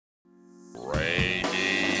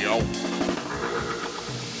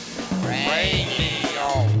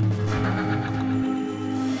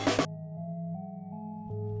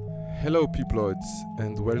Hello peoploids,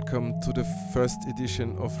 and welcome to the first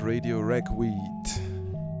edition of Radio Ragweed.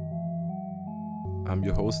 I'm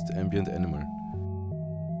your host, Ambient Animal.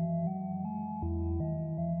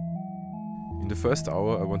 In the first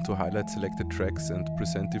hour I want to highlight selected tracks and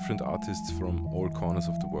present different artists from all corners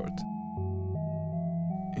of the world.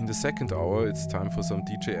 In the second hour it's time for some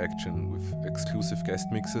DJ action with exclusive guest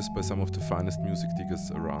mixes by some of the finest music diggers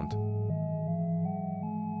around.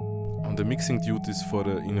 On the mixing duties for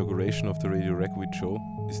the inauguration of the Radio Ragweed show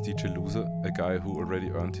is DJ Loser, a guy who already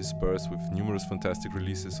earned his spurs with numerous fantastic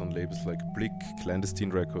releases on labels like Blick, Clandestine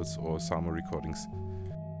Records or Summer Recordings.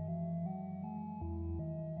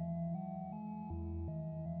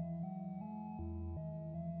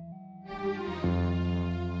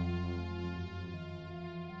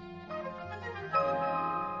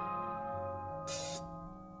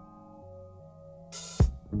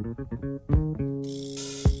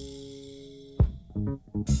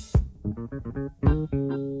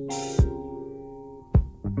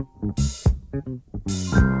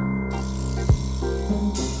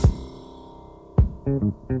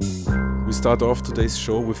 We start off today's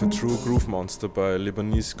show with a true groove monster by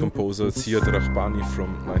Lebanese composer Ziad Rahbani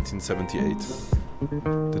from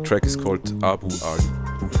 1978. The track is called Abu Ali.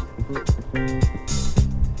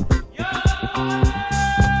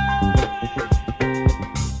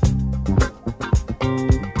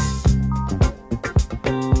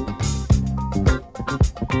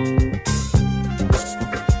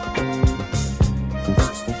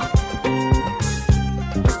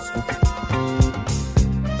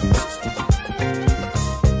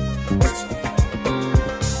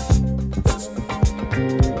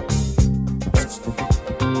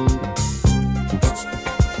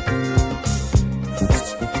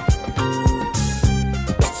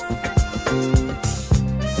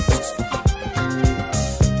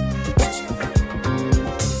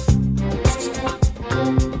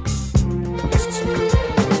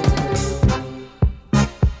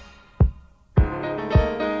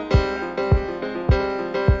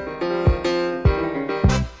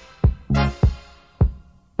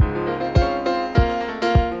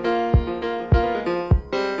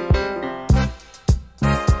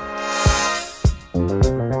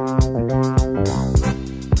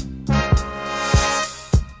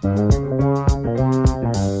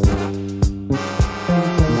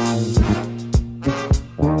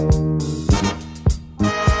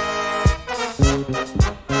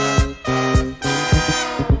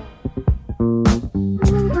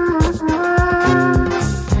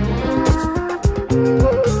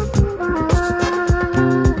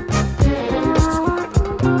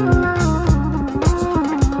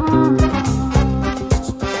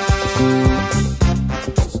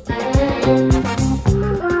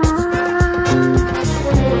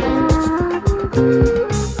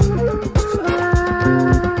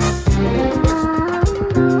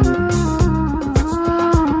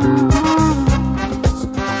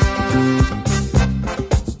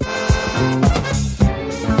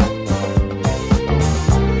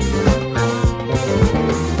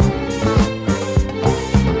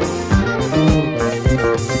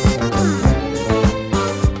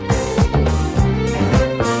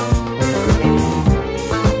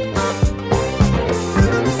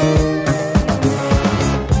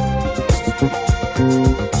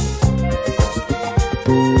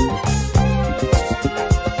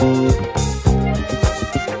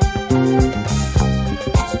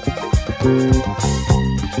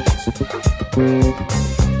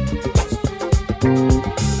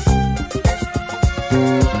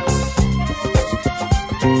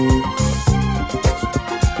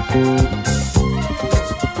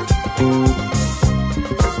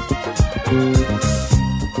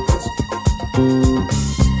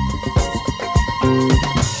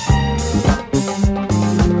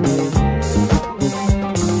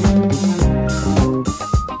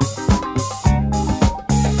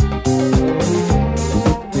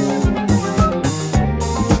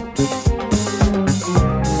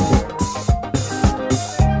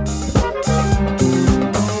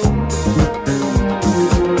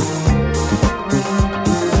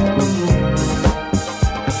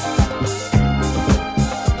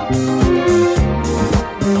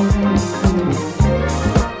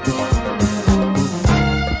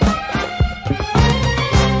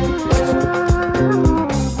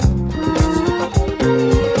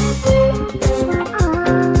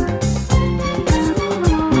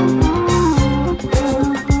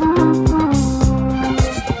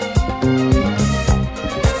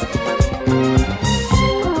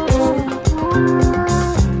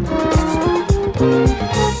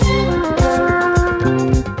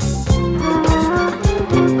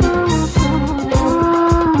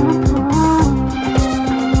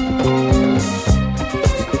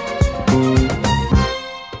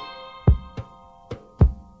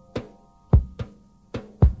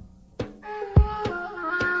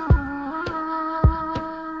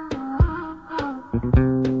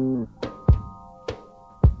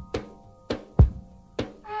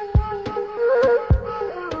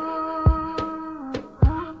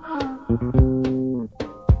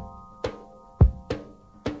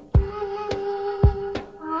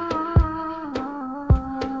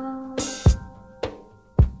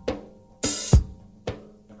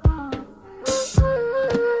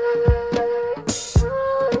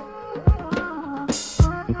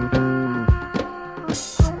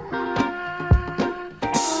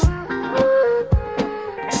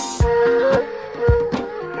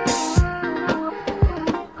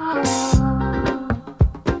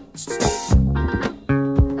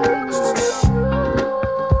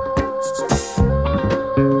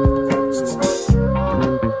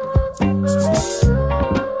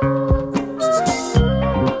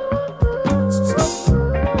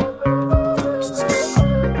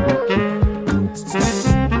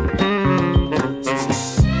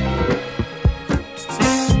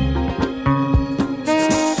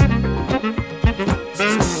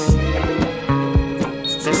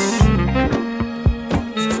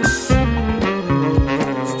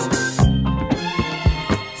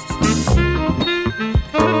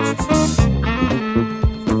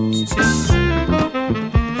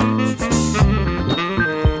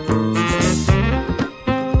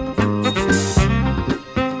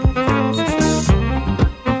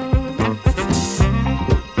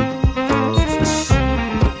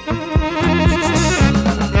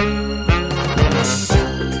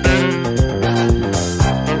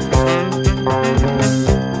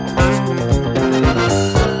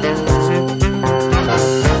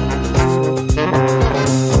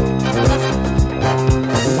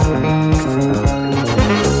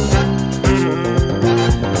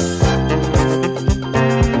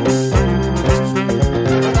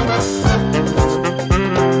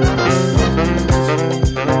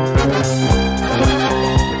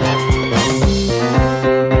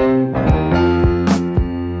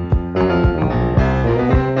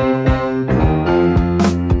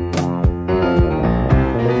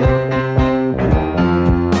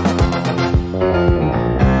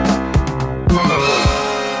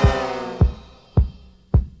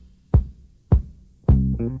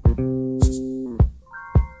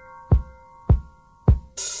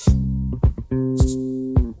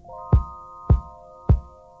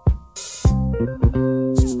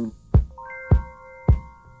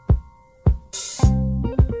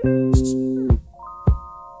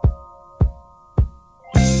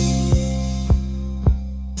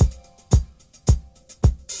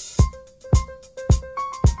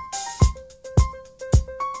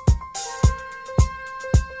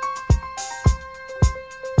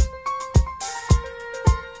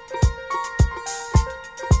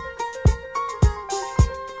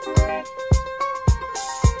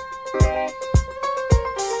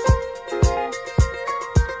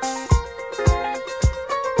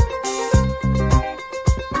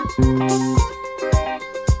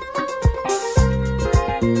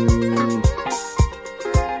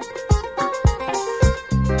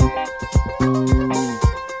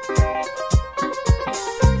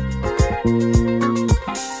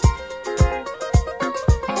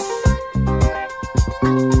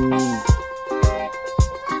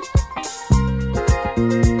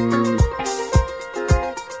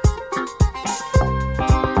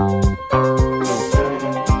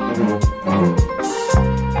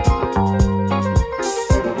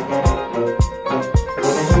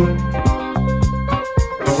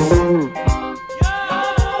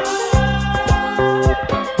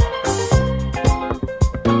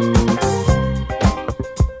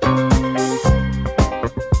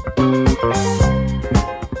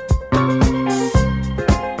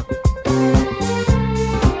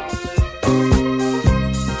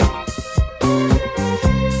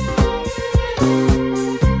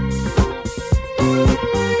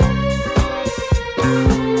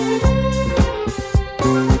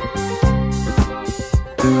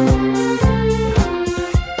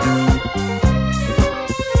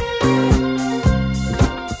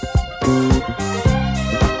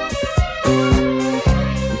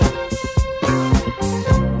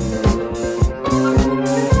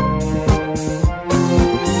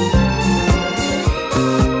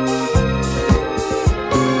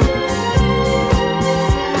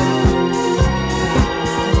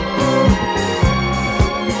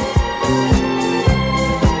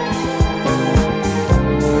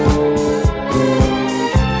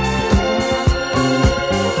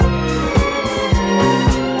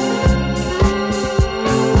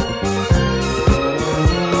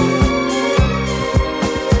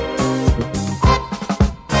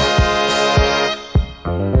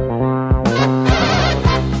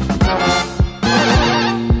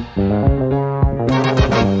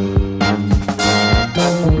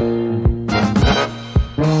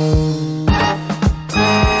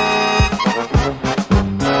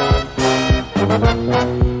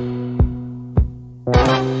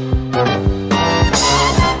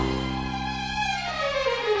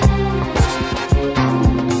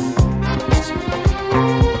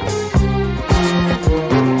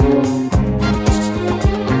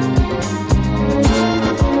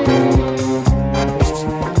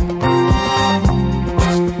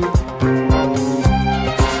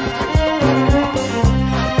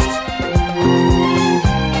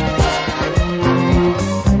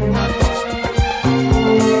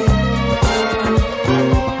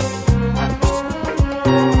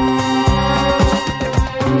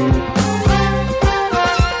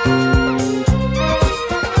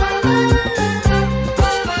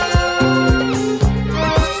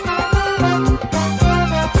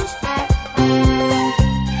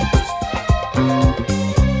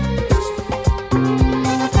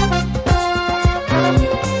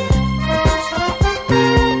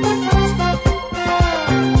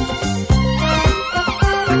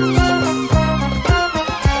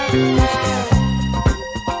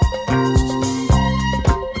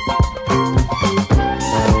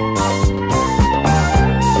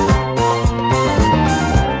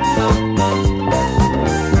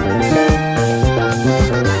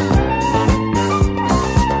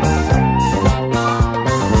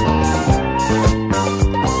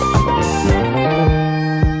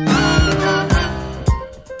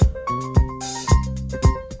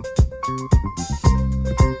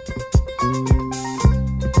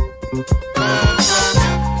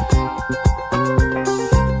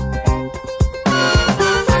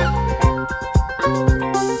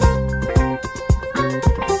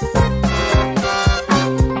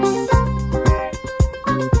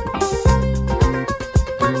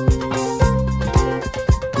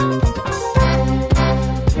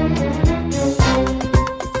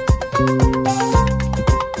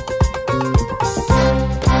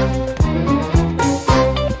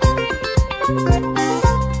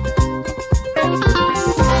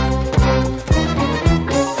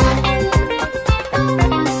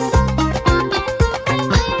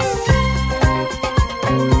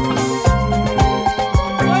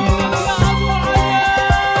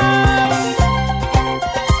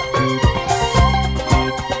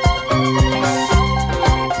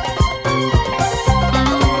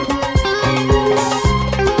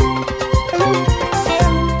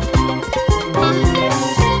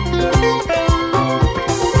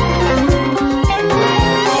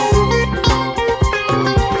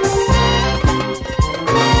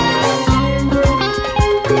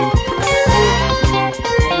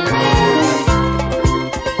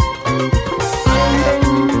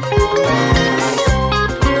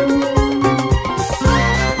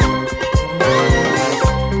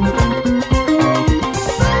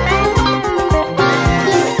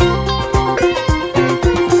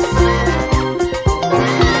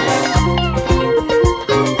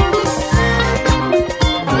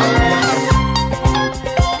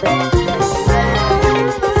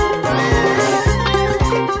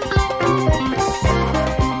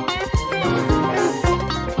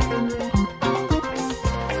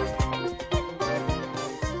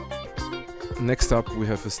 Next up, we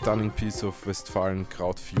have a stunning piece of Westfalen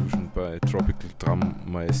crowd fusion by tropical drum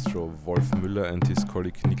maestro Wolf Müller and his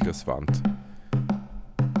colleague Niklas Wandt.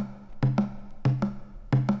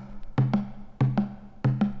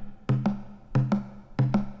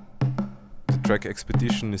 The track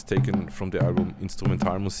Expedition is taken from the album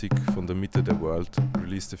Instrumentalmusik von der Mitte der World,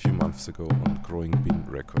 released a few months ago on Growing Bin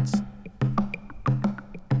Records.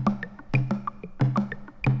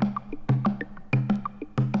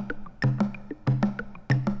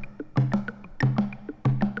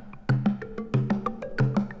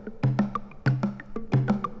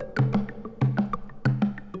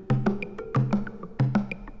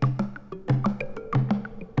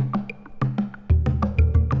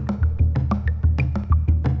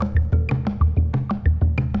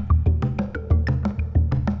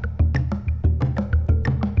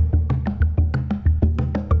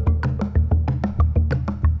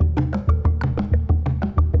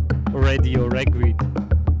 Radio Ragweed.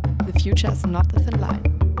 The future is not a thin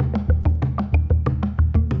line.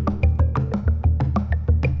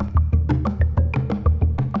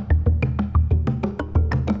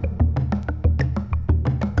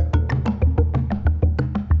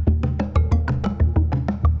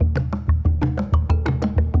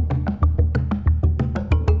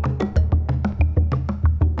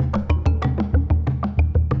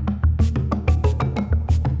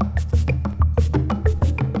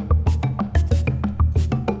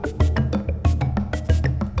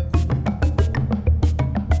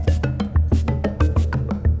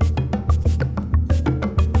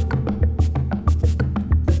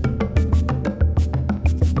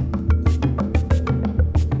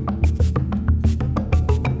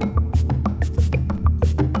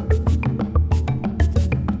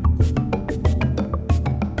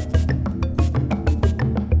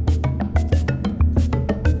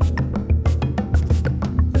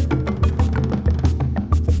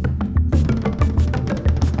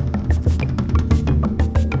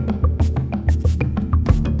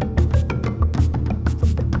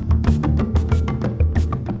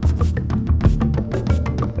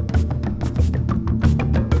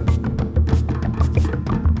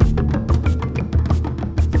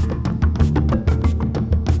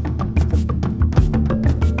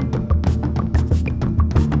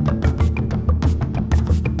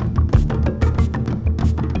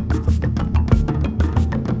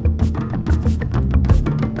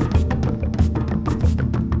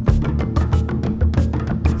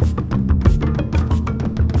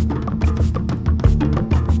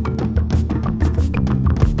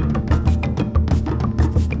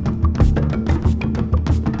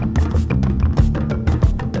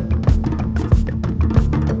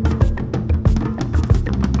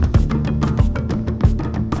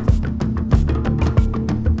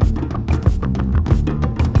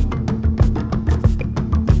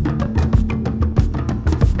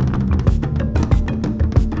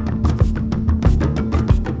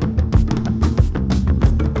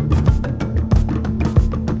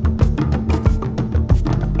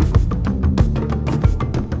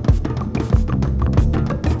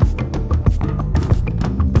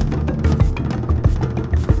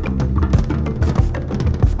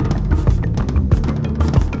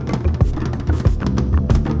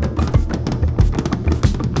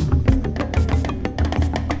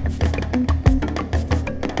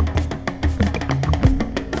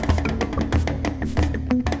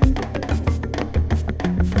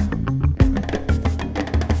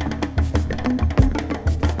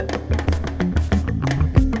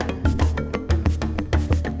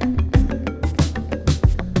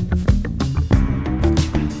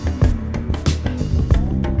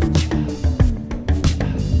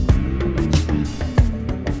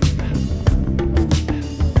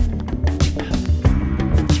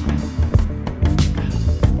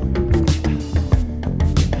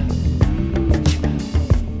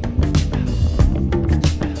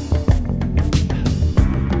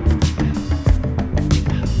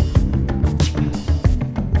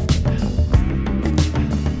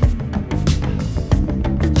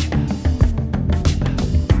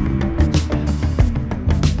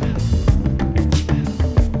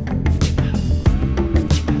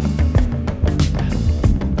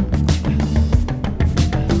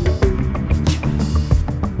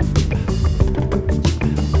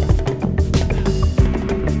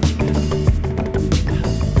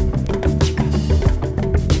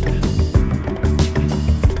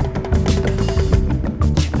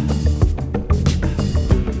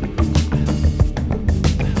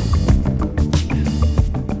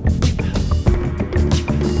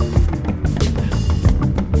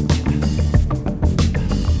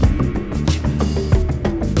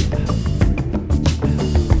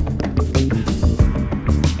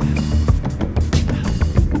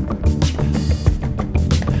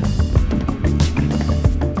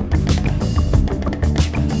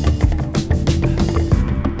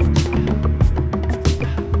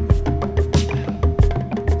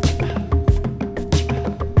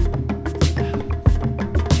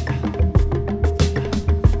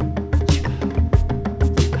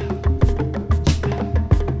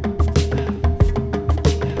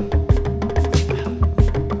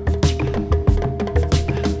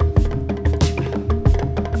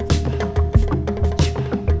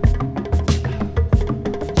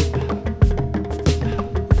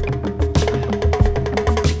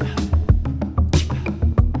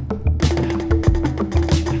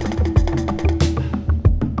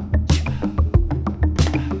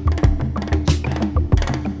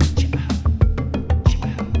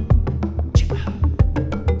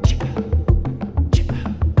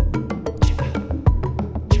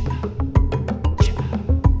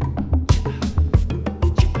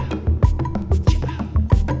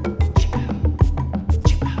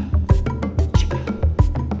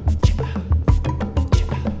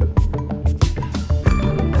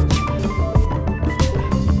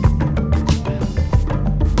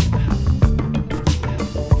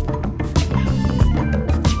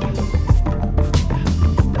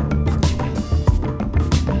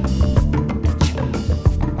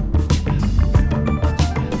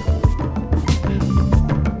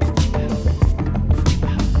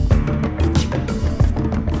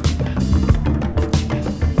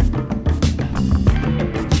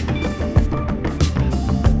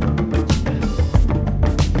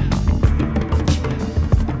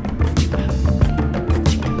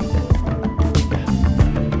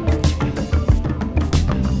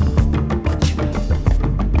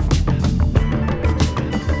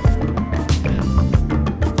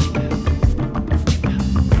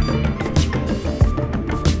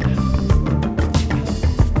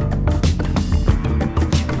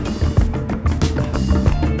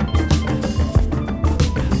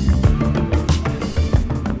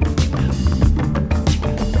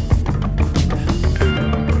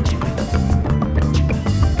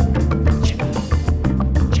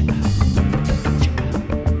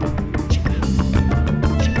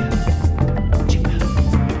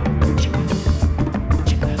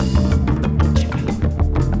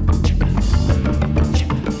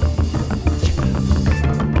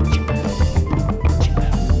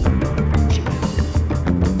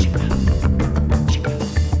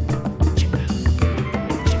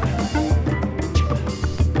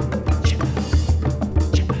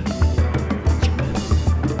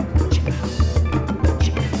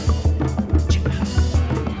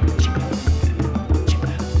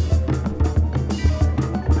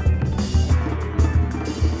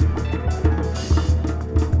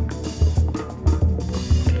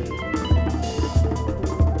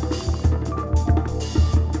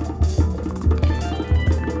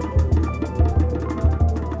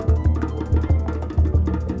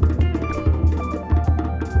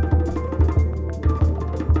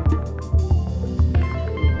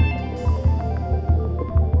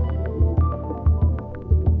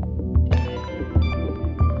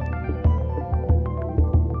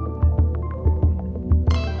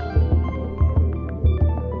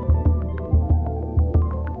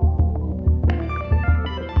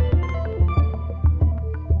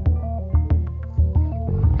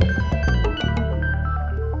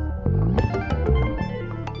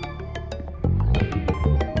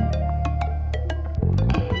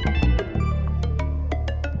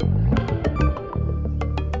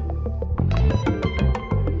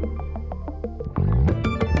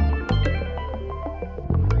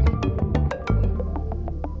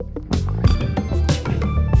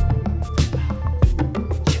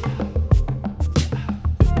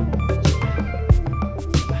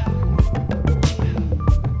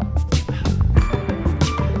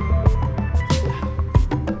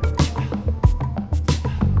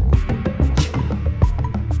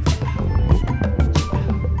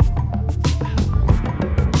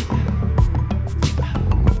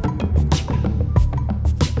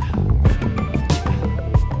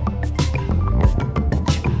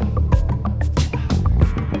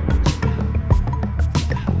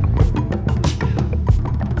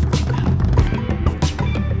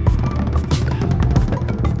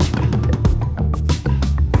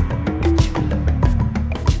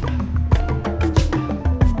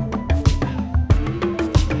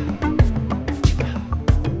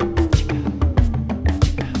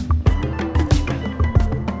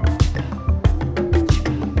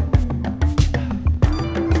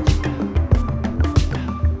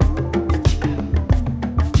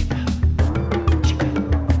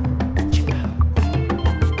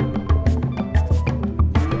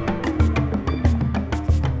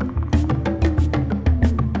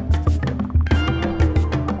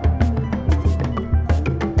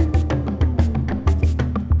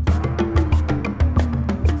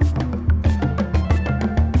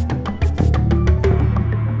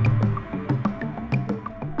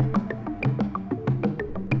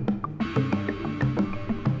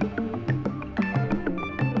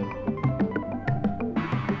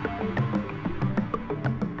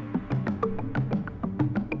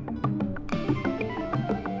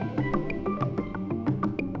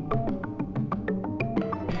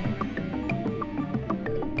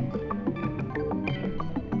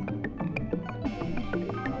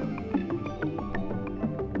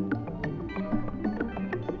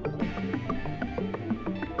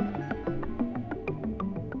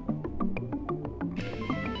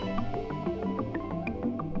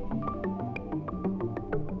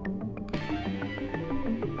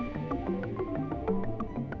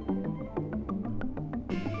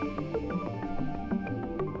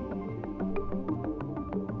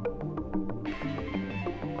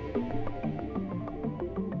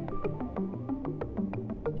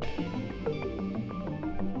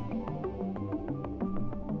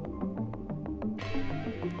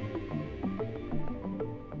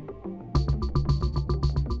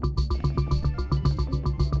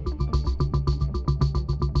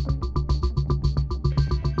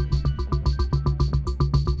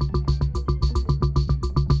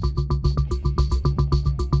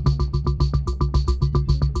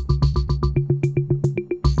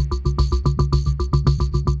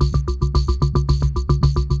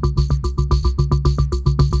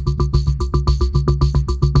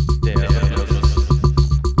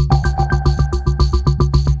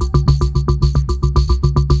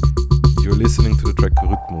 listening to the track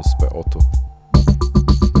Rhythmus by Otto.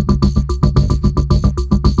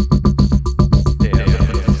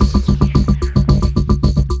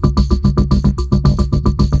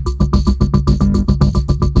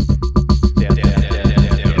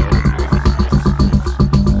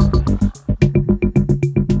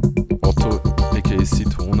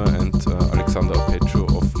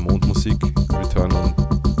 Return on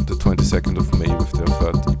the 22nd of May with their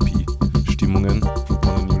third EP, Stimmungen,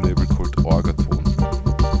 on a new label called Orgaton.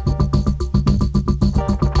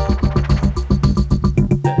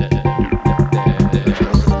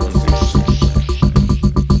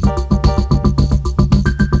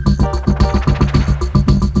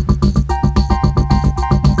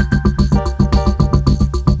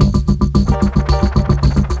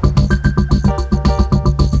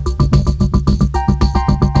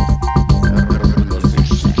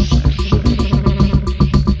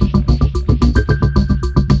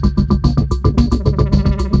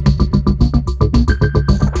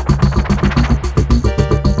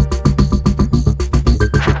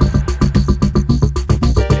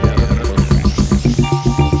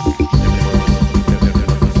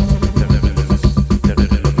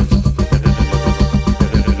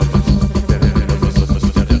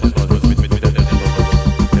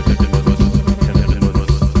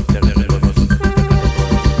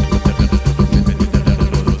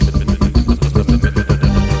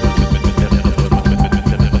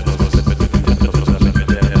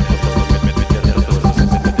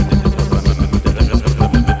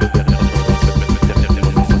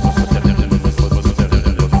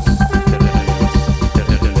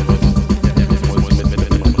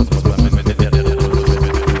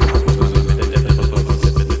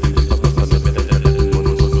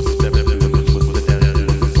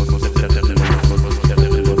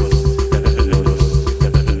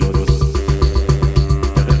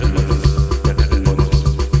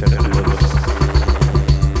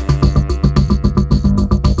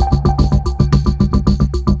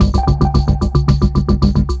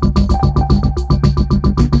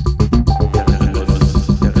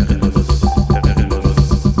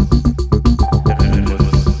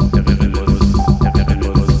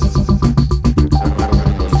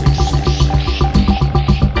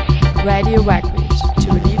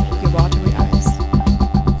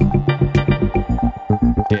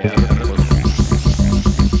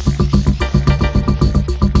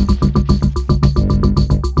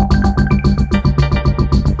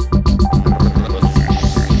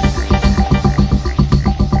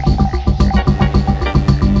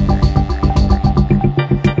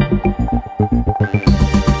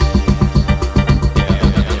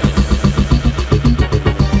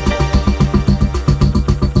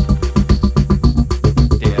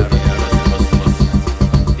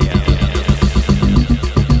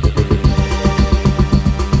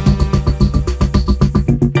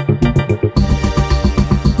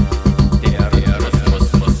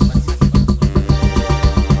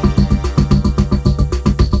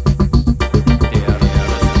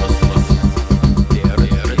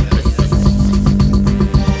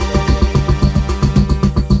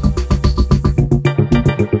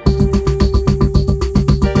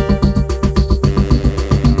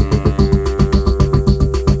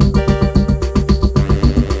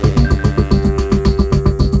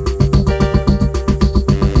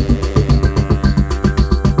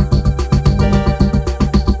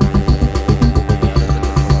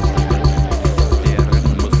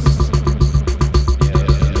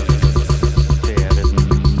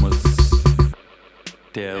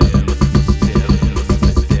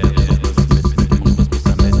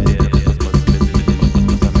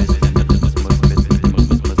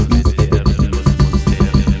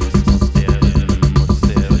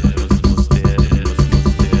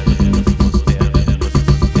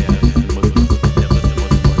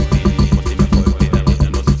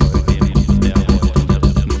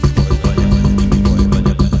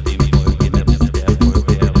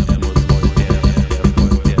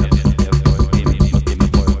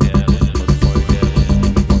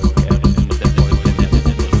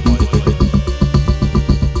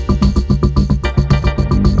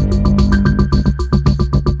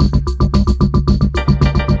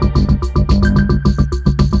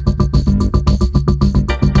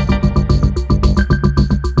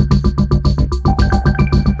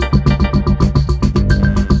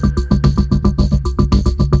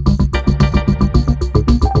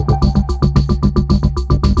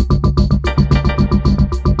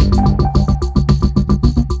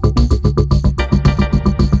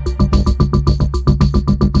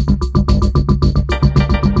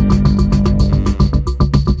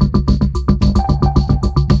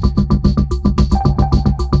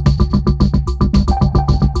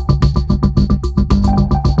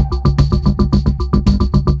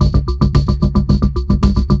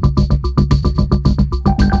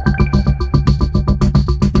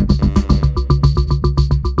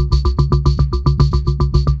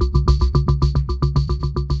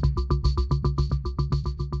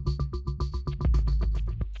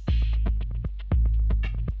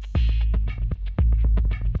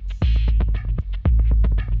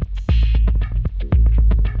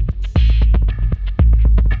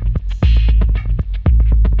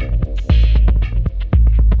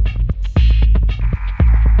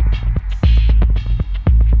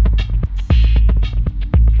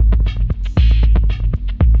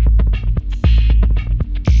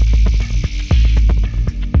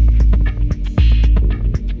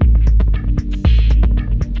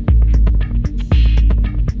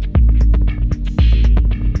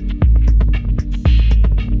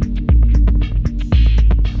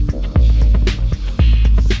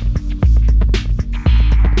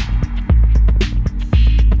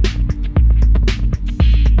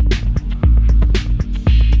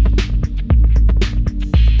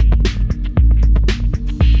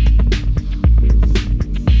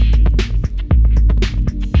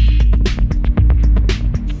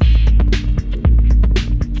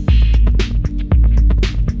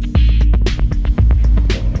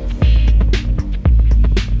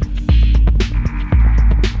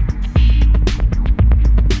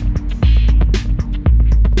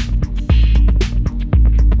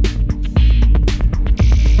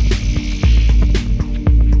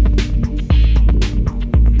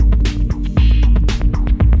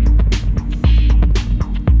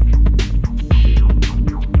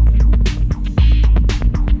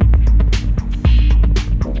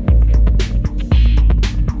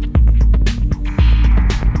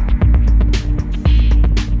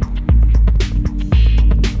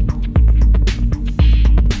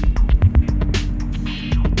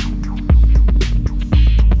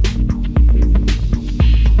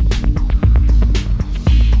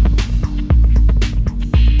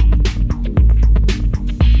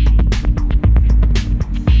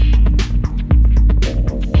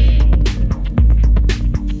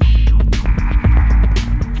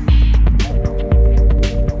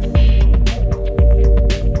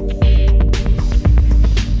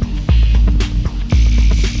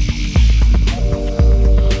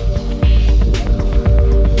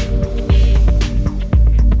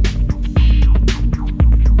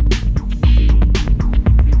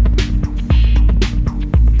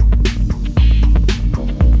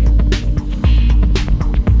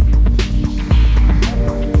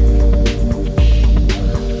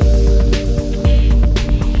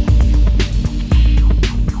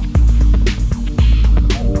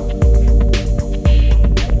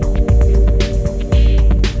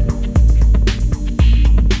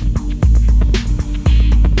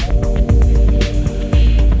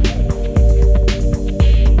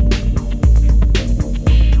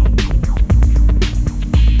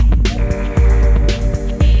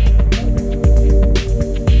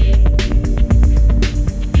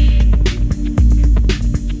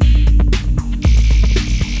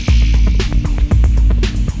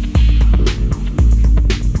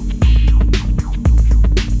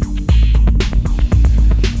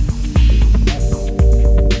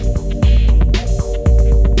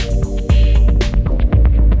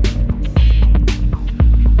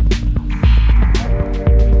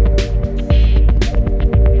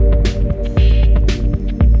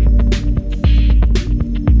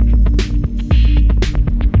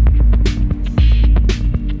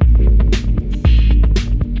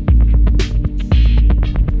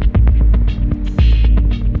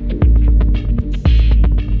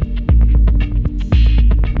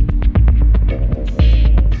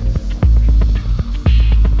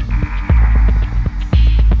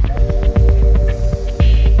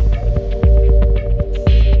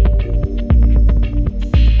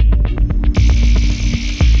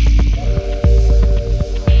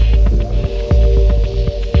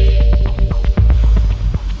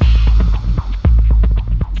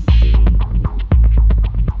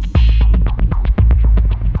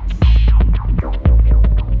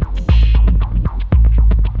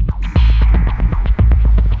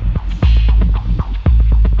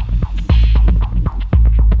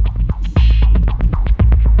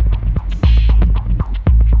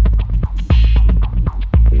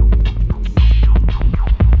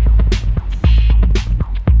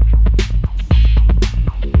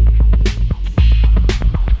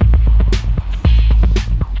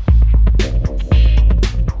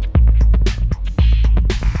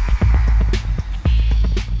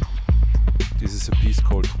 This is a piece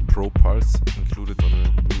called Pro Pulse, included on a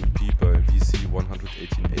new EP by VC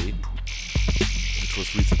 118A, which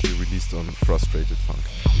was recently released on Frustrated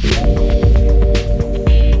Funk.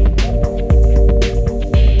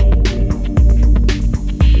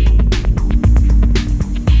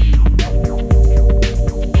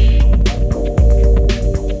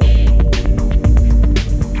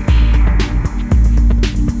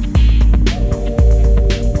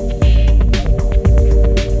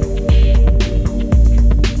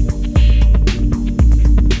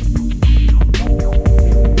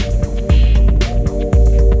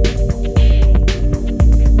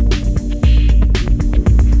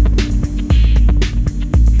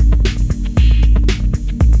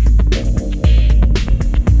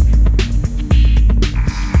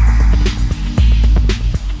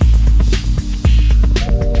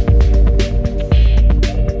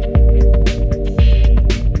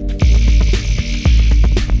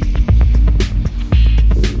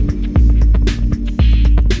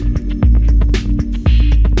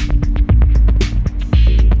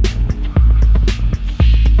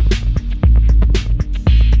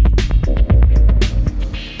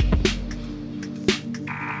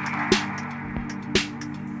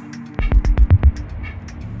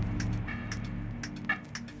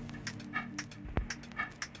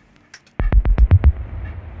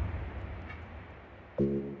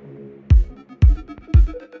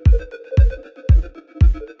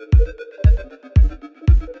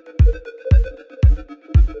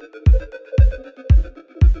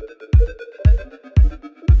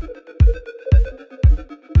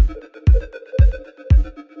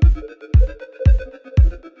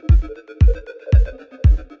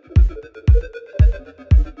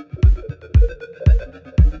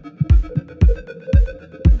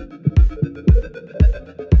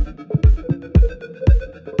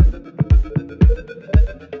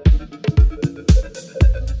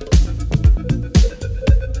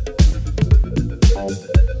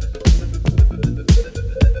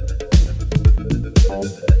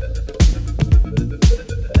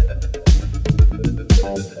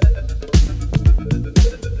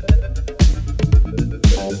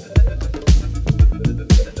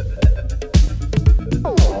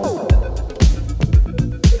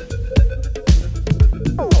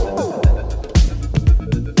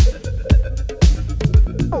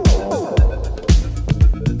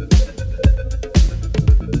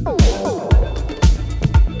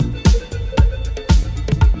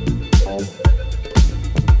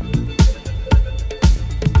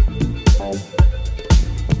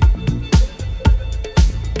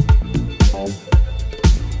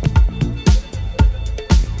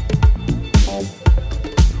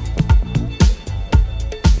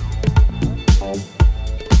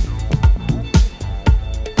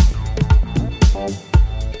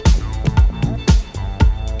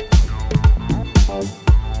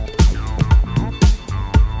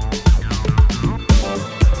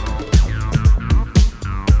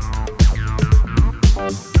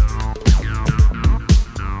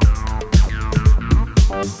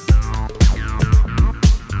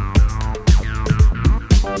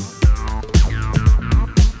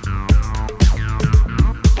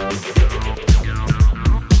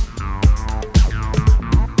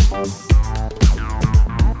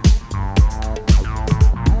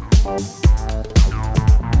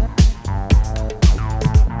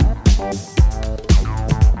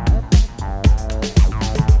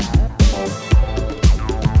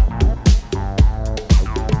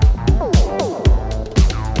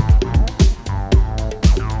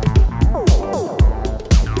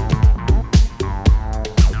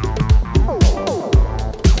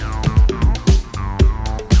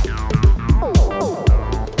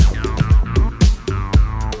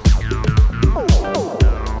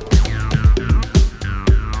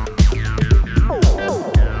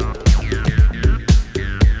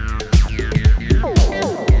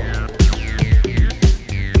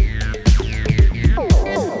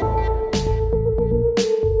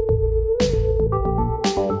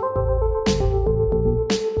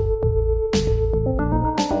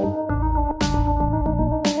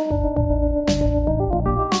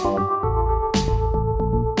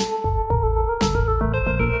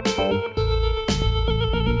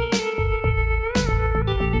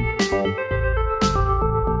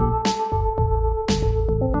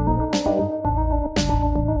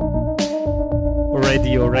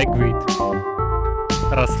 Radio Ragweed.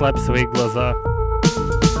 Расслабь свои глаза.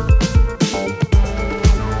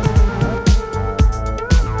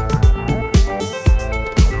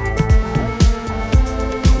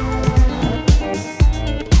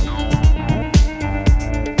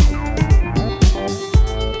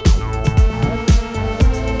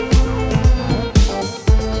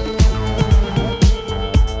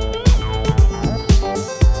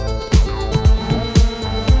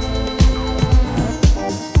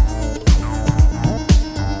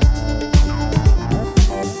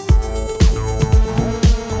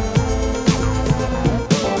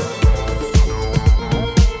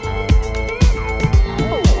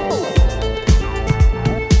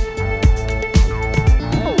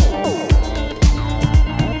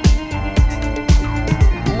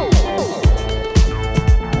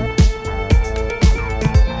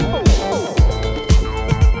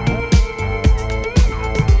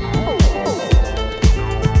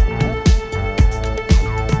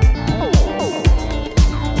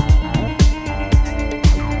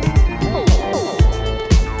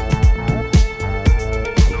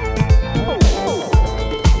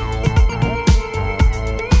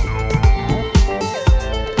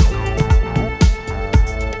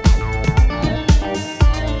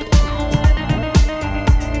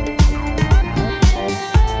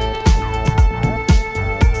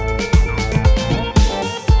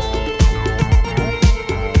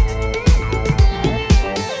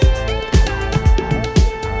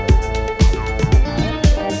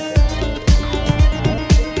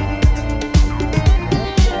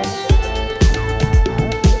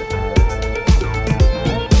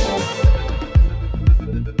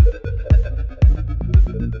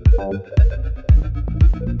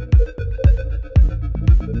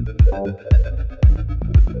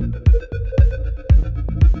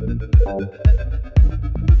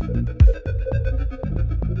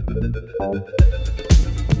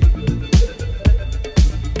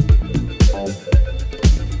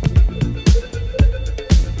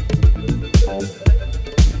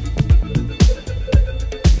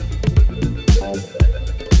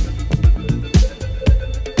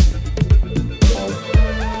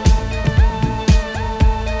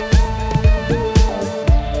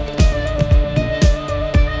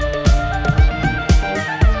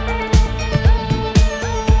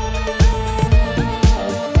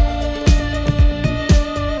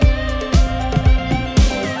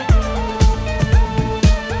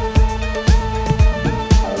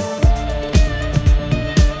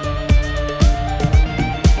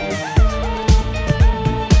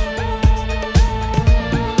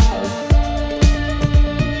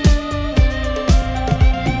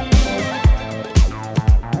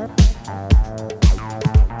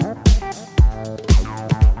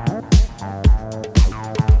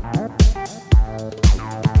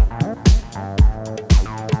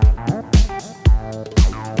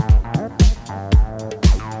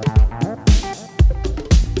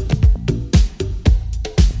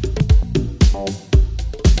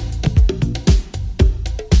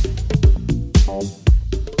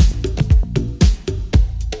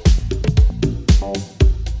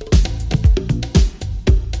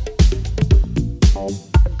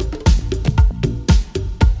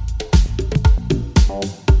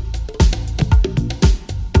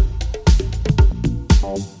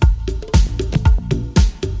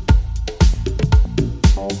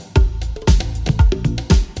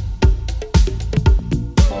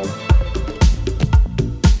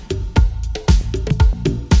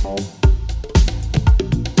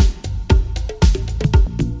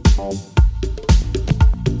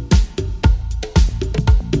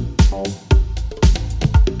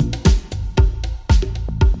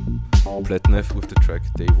 Pletnev with the track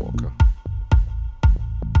Daywalker.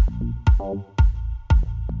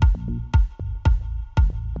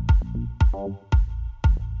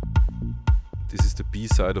 This is the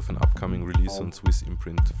B-side of an upcoming release on Swiss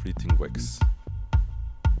imprint Fleeting Wax.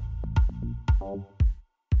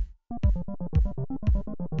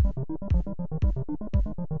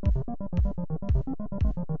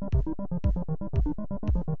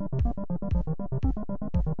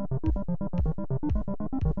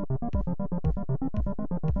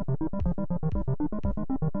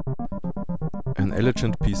 An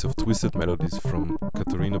elegant piece of twisted melodies from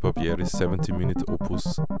Caterina Barbieri's 70-minute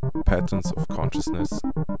opus Patterns of Consciousness,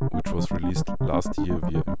 which was released last year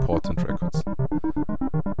via Important Records.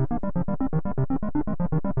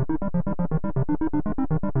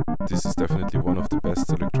 This is definitely one of the best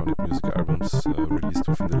electronic music albums released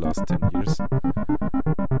within the last 10 years.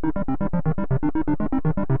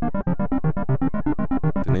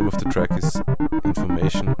 The name of the track is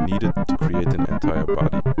Information Needed to Create an Entire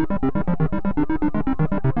Body.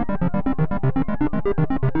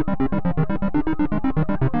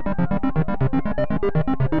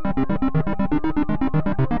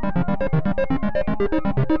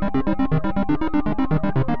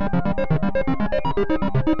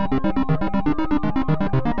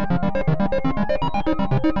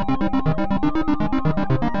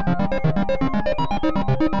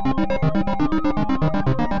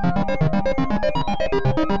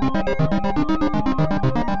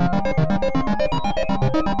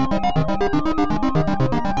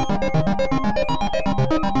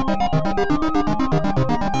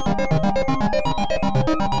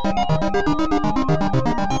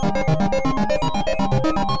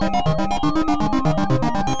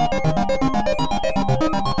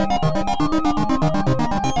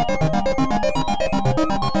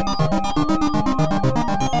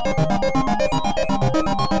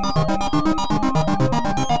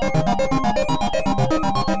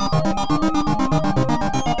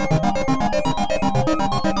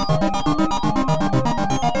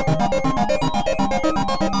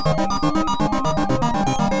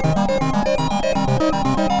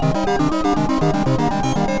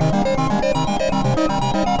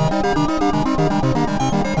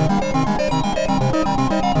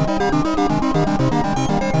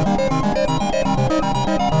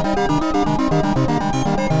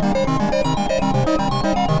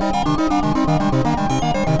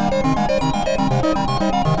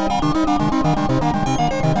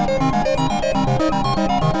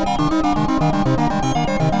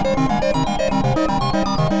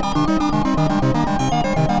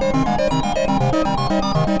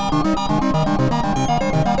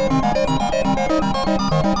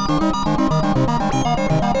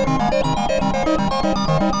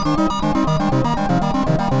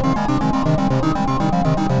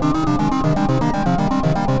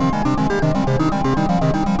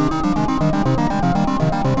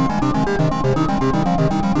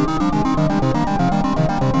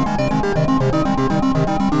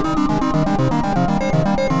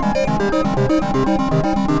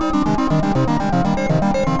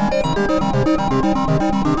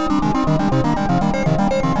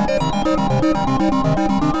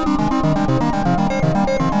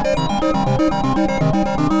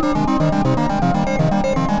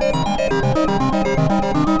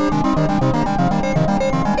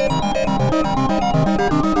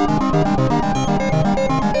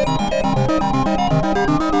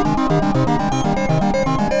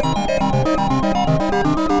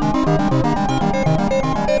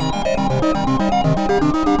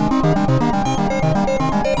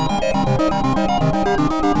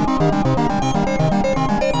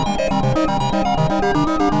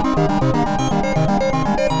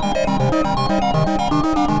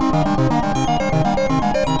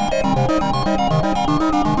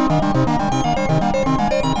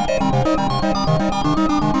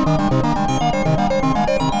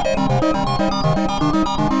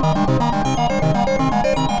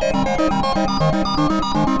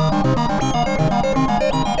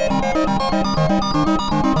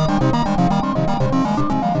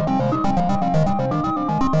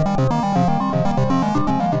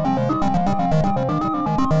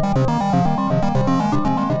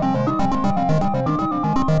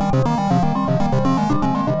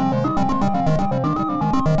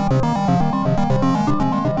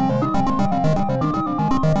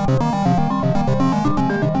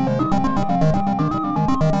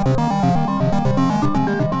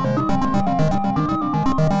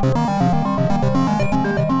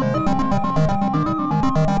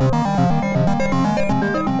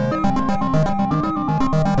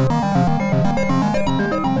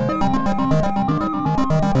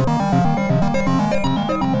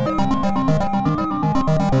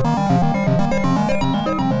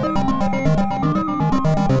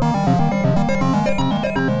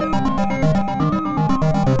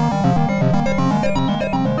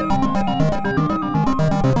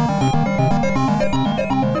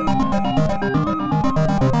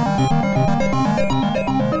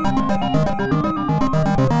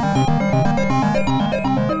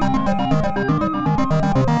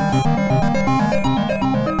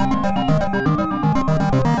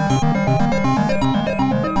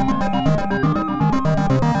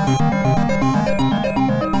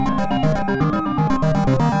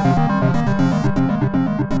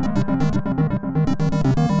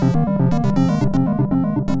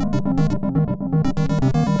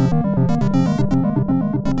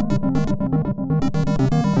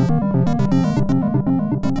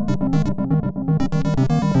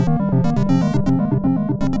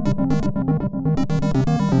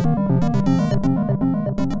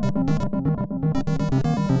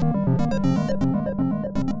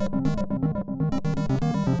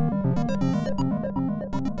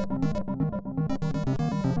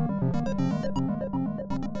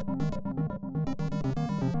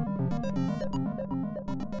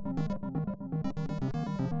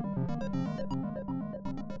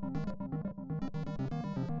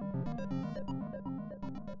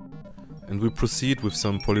 And we proceed with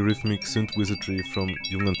some polyrhythmic synth wizardry from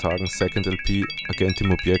Jungen Tagen's second LP, Agent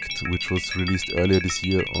im Objekt, which was released earlier this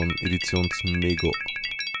year on Editions Mego.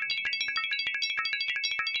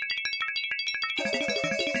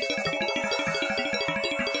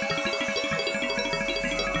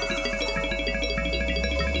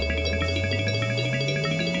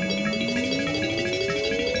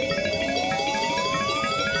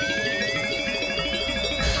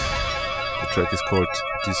 The track is called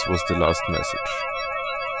This Was the Last Message.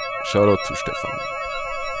 Shout out to Stefan.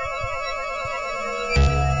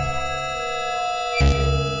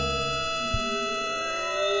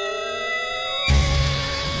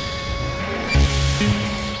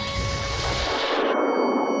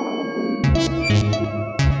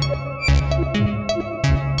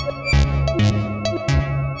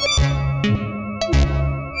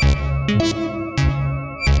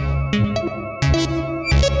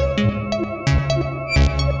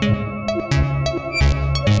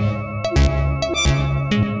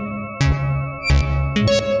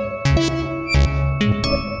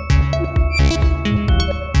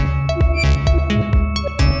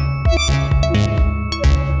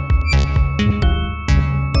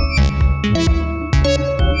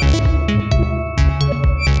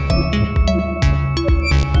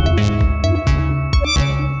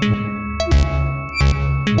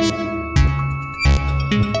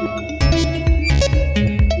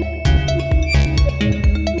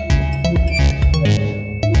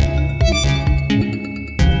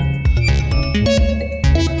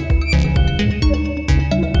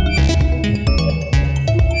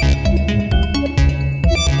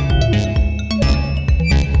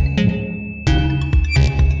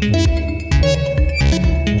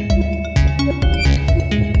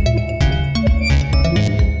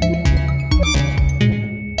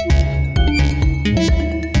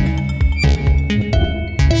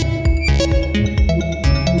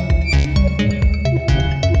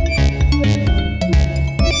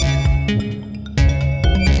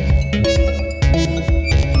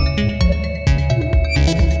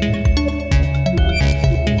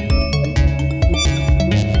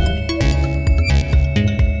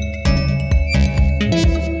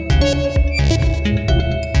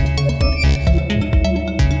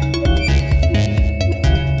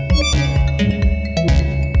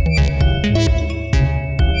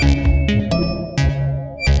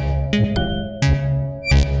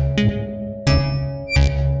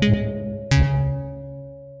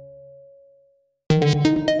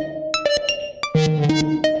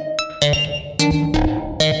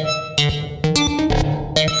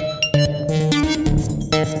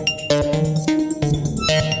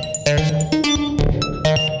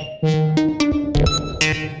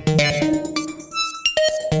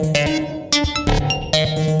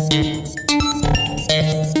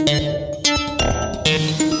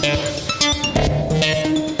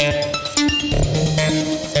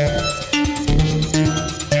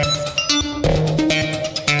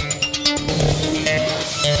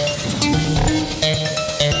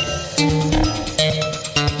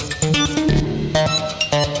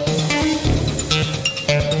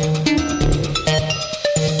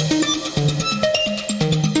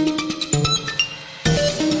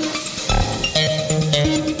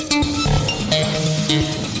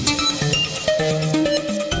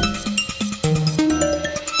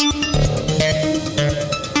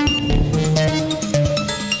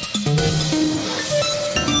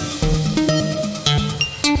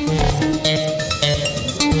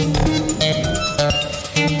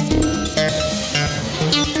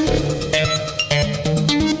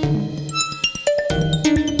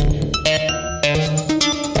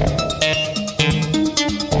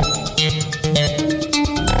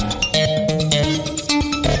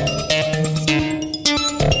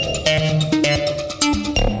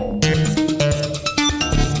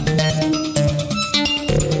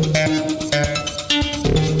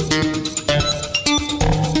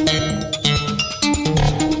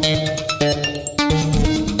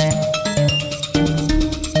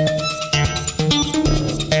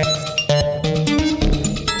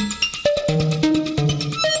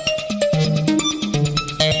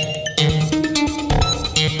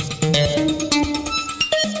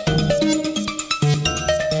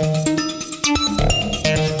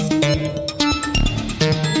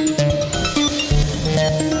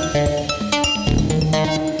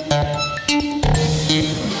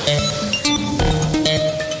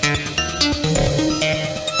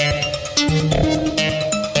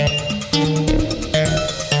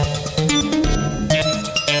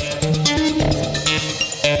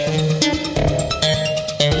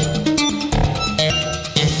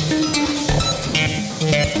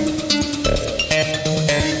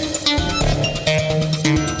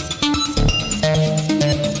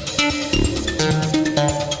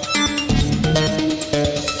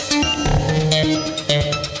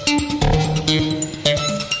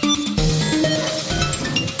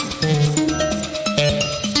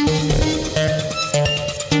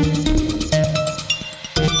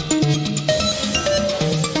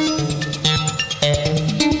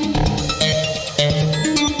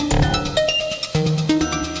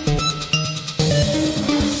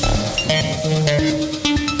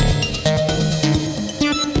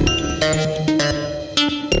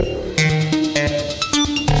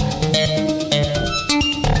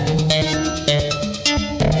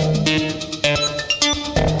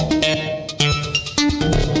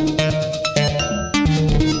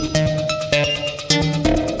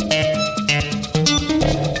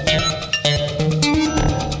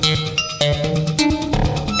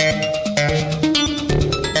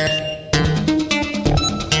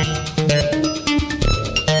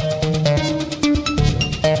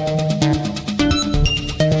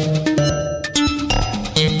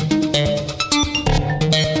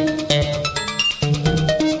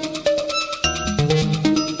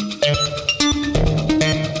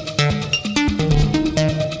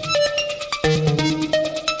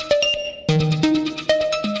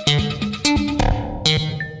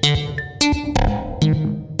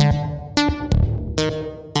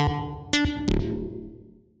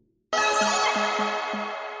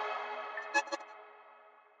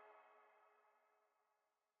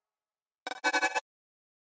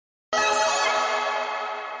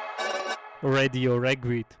 Radio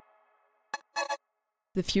Ragweed.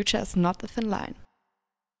 The future is not a thin line.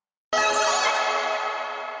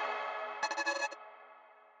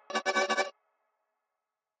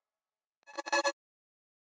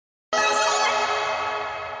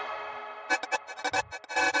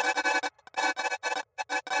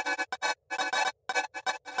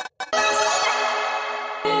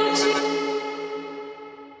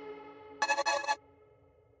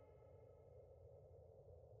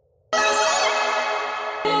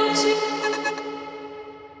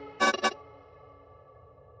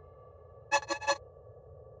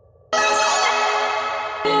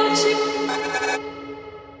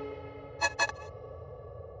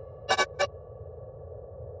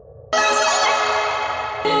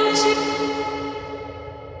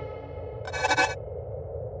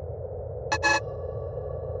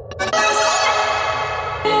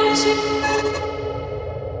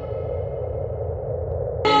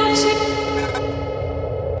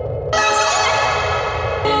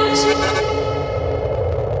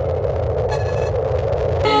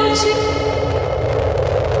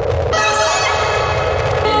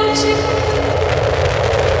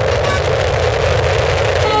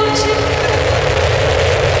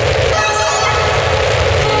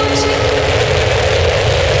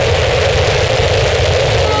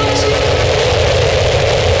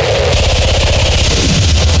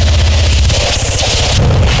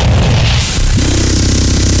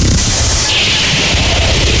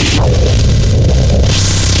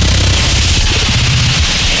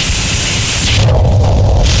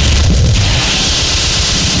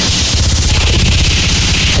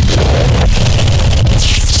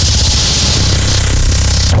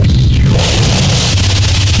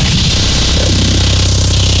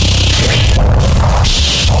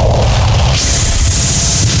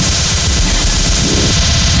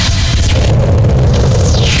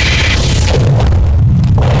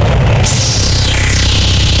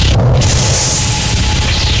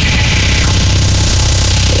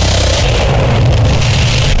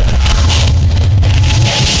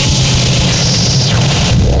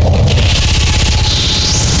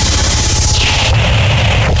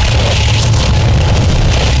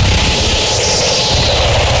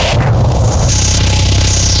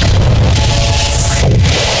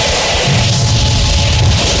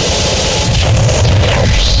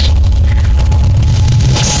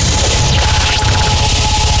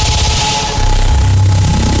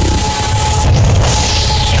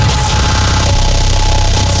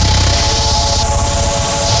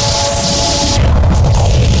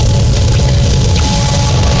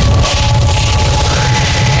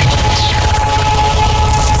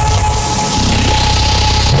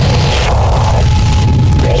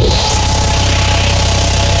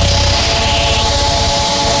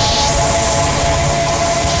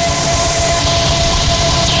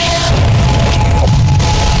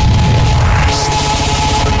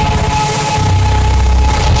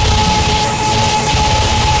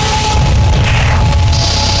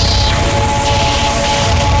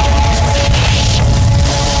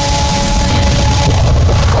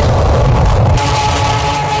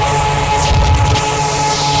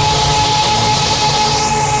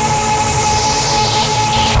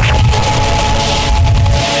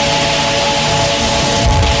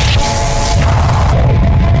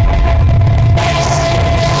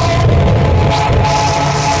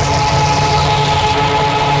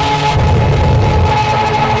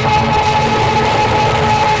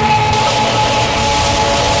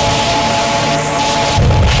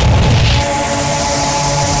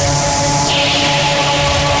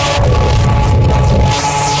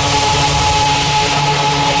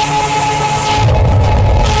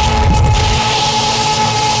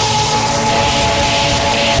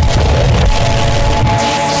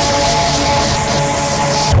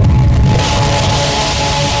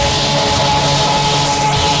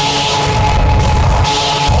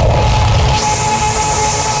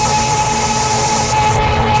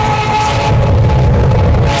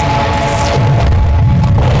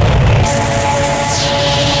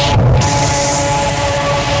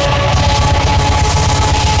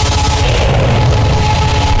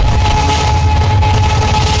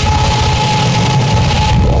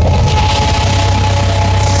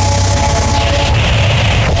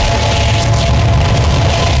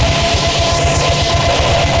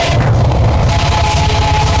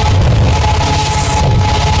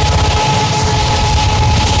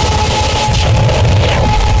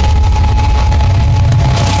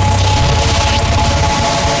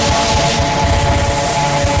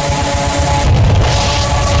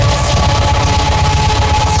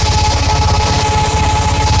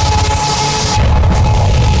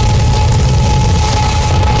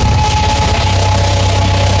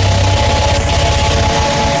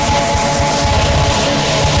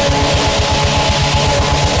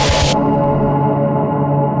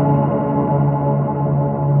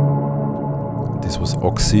 This was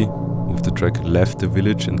Oxy with the track Left the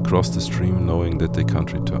Village and Crossed the Stream knowing that they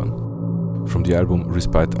can't return. From the album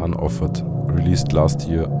Respite Unoffered, released last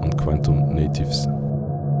year on Quantum Natives.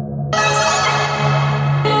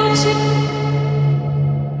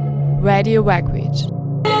 Radio Ragweed.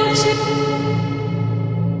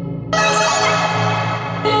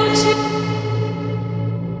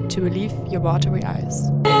 To relieve your watery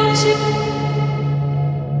eyes.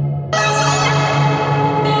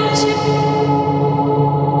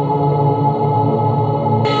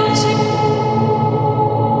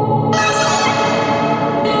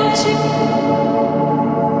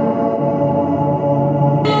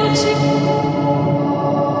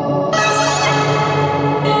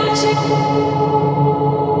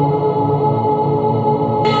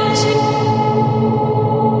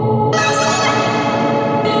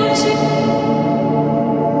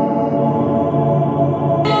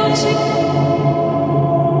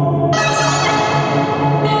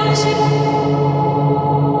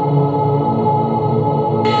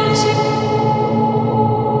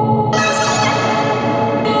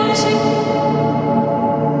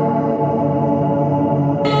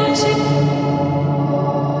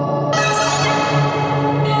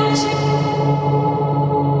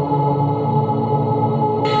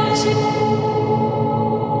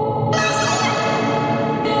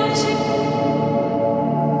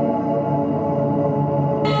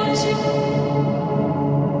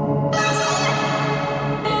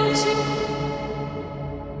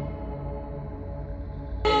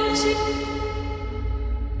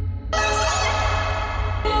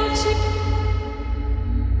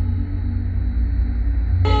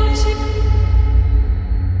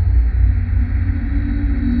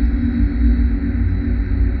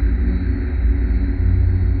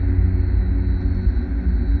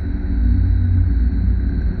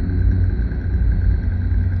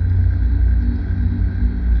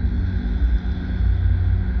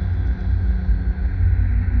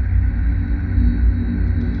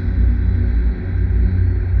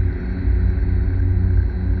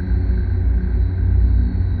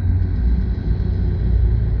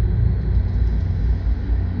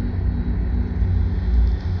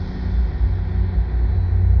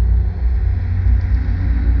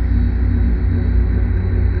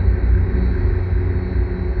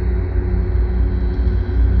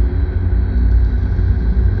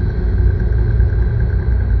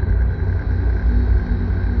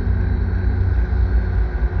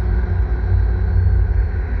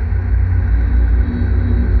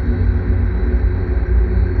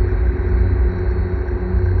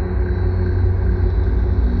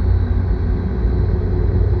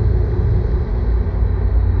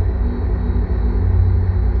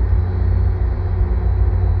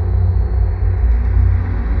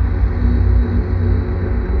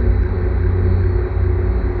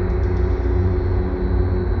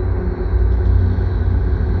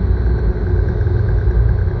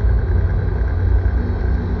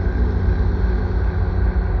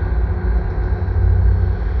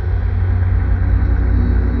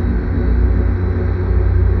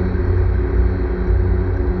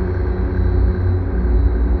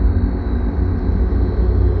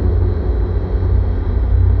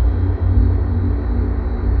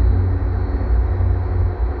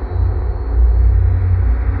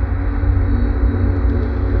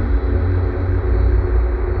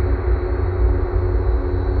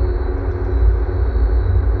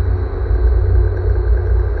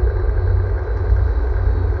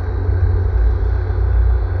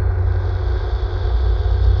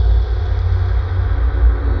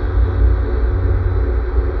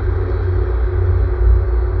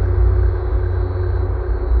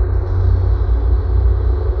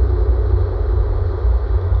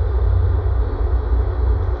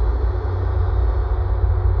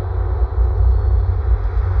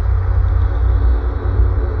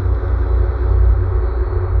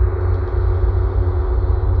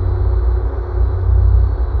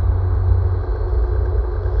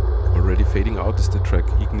 Fading Out is the track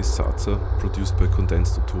Ignis Saza, produced by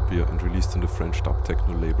Condensed Utopia and released on the French dub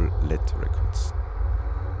techno label Let Records.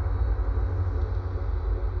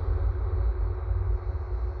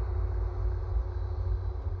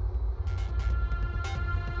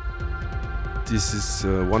 This is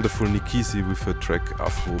wonderful Nikisi with her track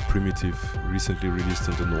Afro Primitive, recently released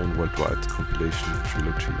on the Known Worldwide compilation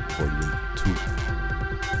Trilogy Volume 2.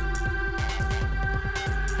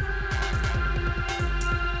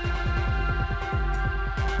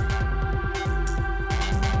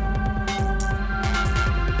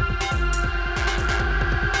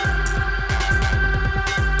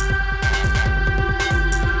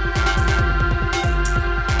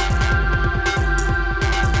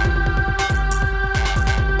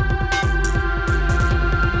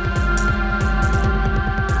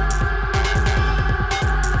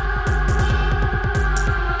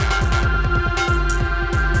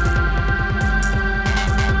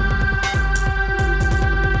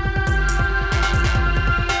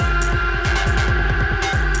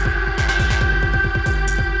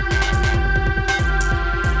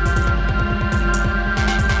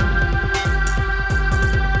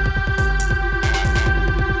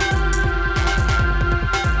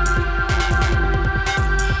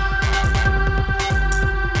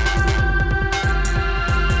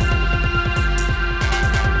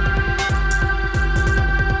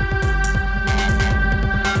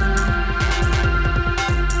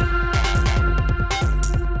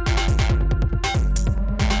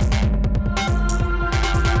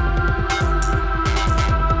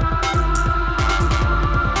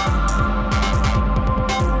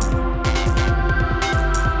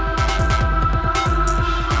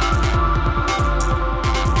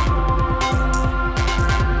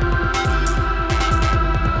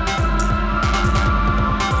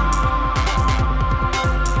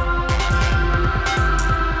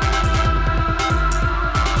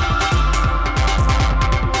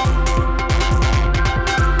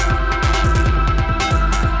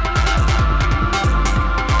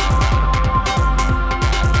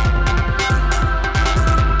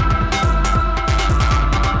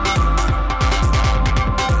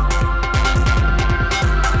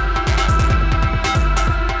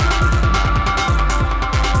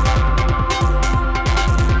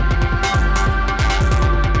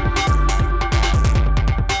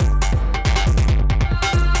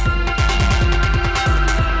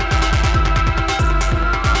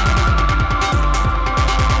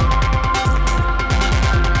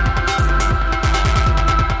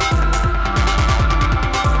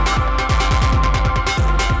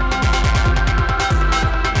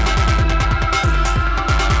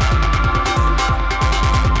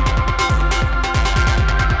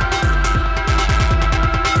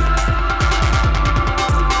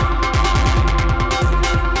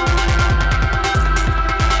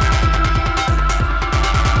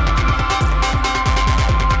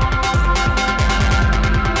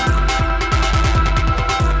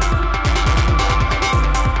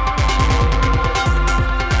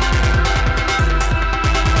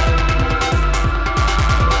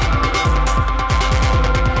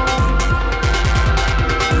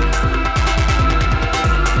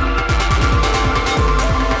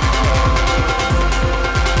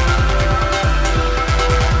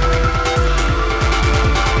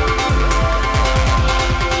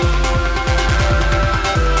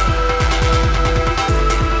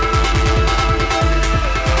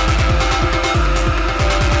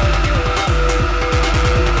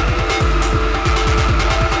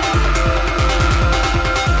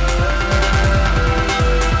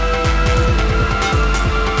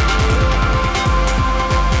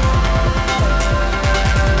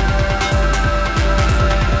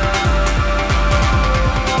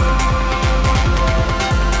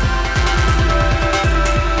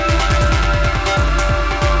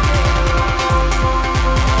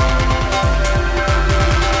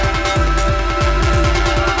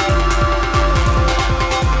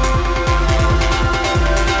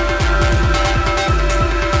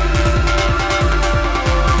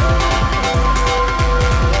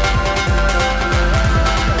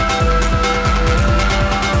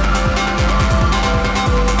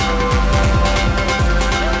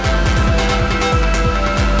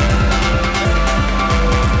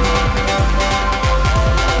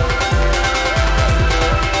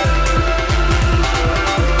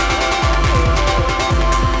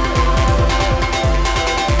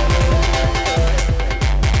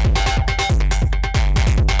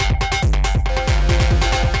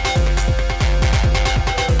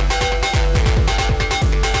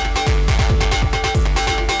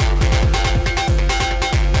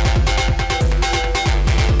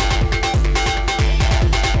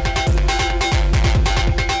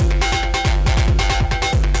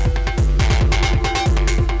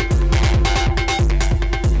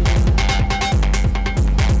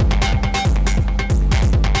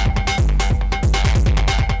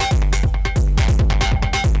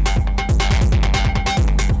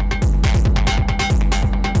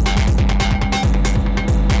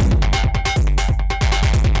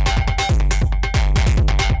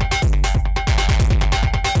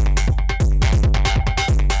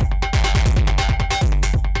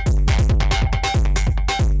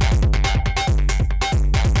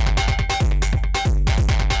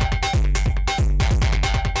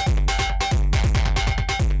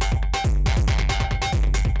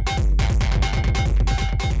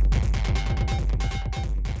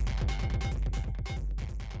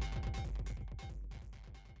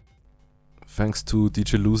 Thanks to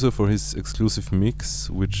DJ Loser for his exclusive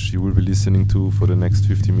mix, which you will be listening to for the next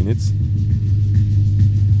 50 minutes.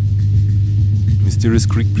 Mysterious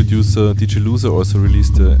Greek producer DJ Loser also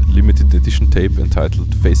released a limited edition tape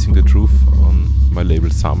entitled Facing the Truth on my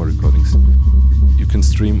label Sama Recordings. You can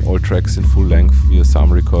stream all tracks in full length via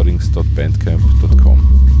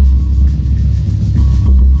samarecordings.bandcamp.com.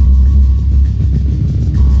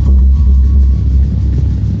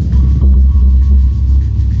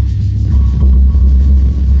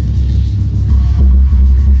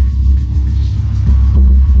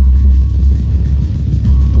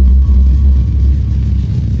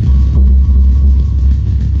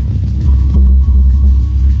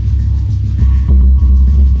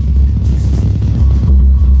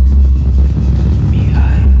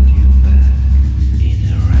 Behind your back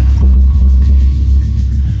in a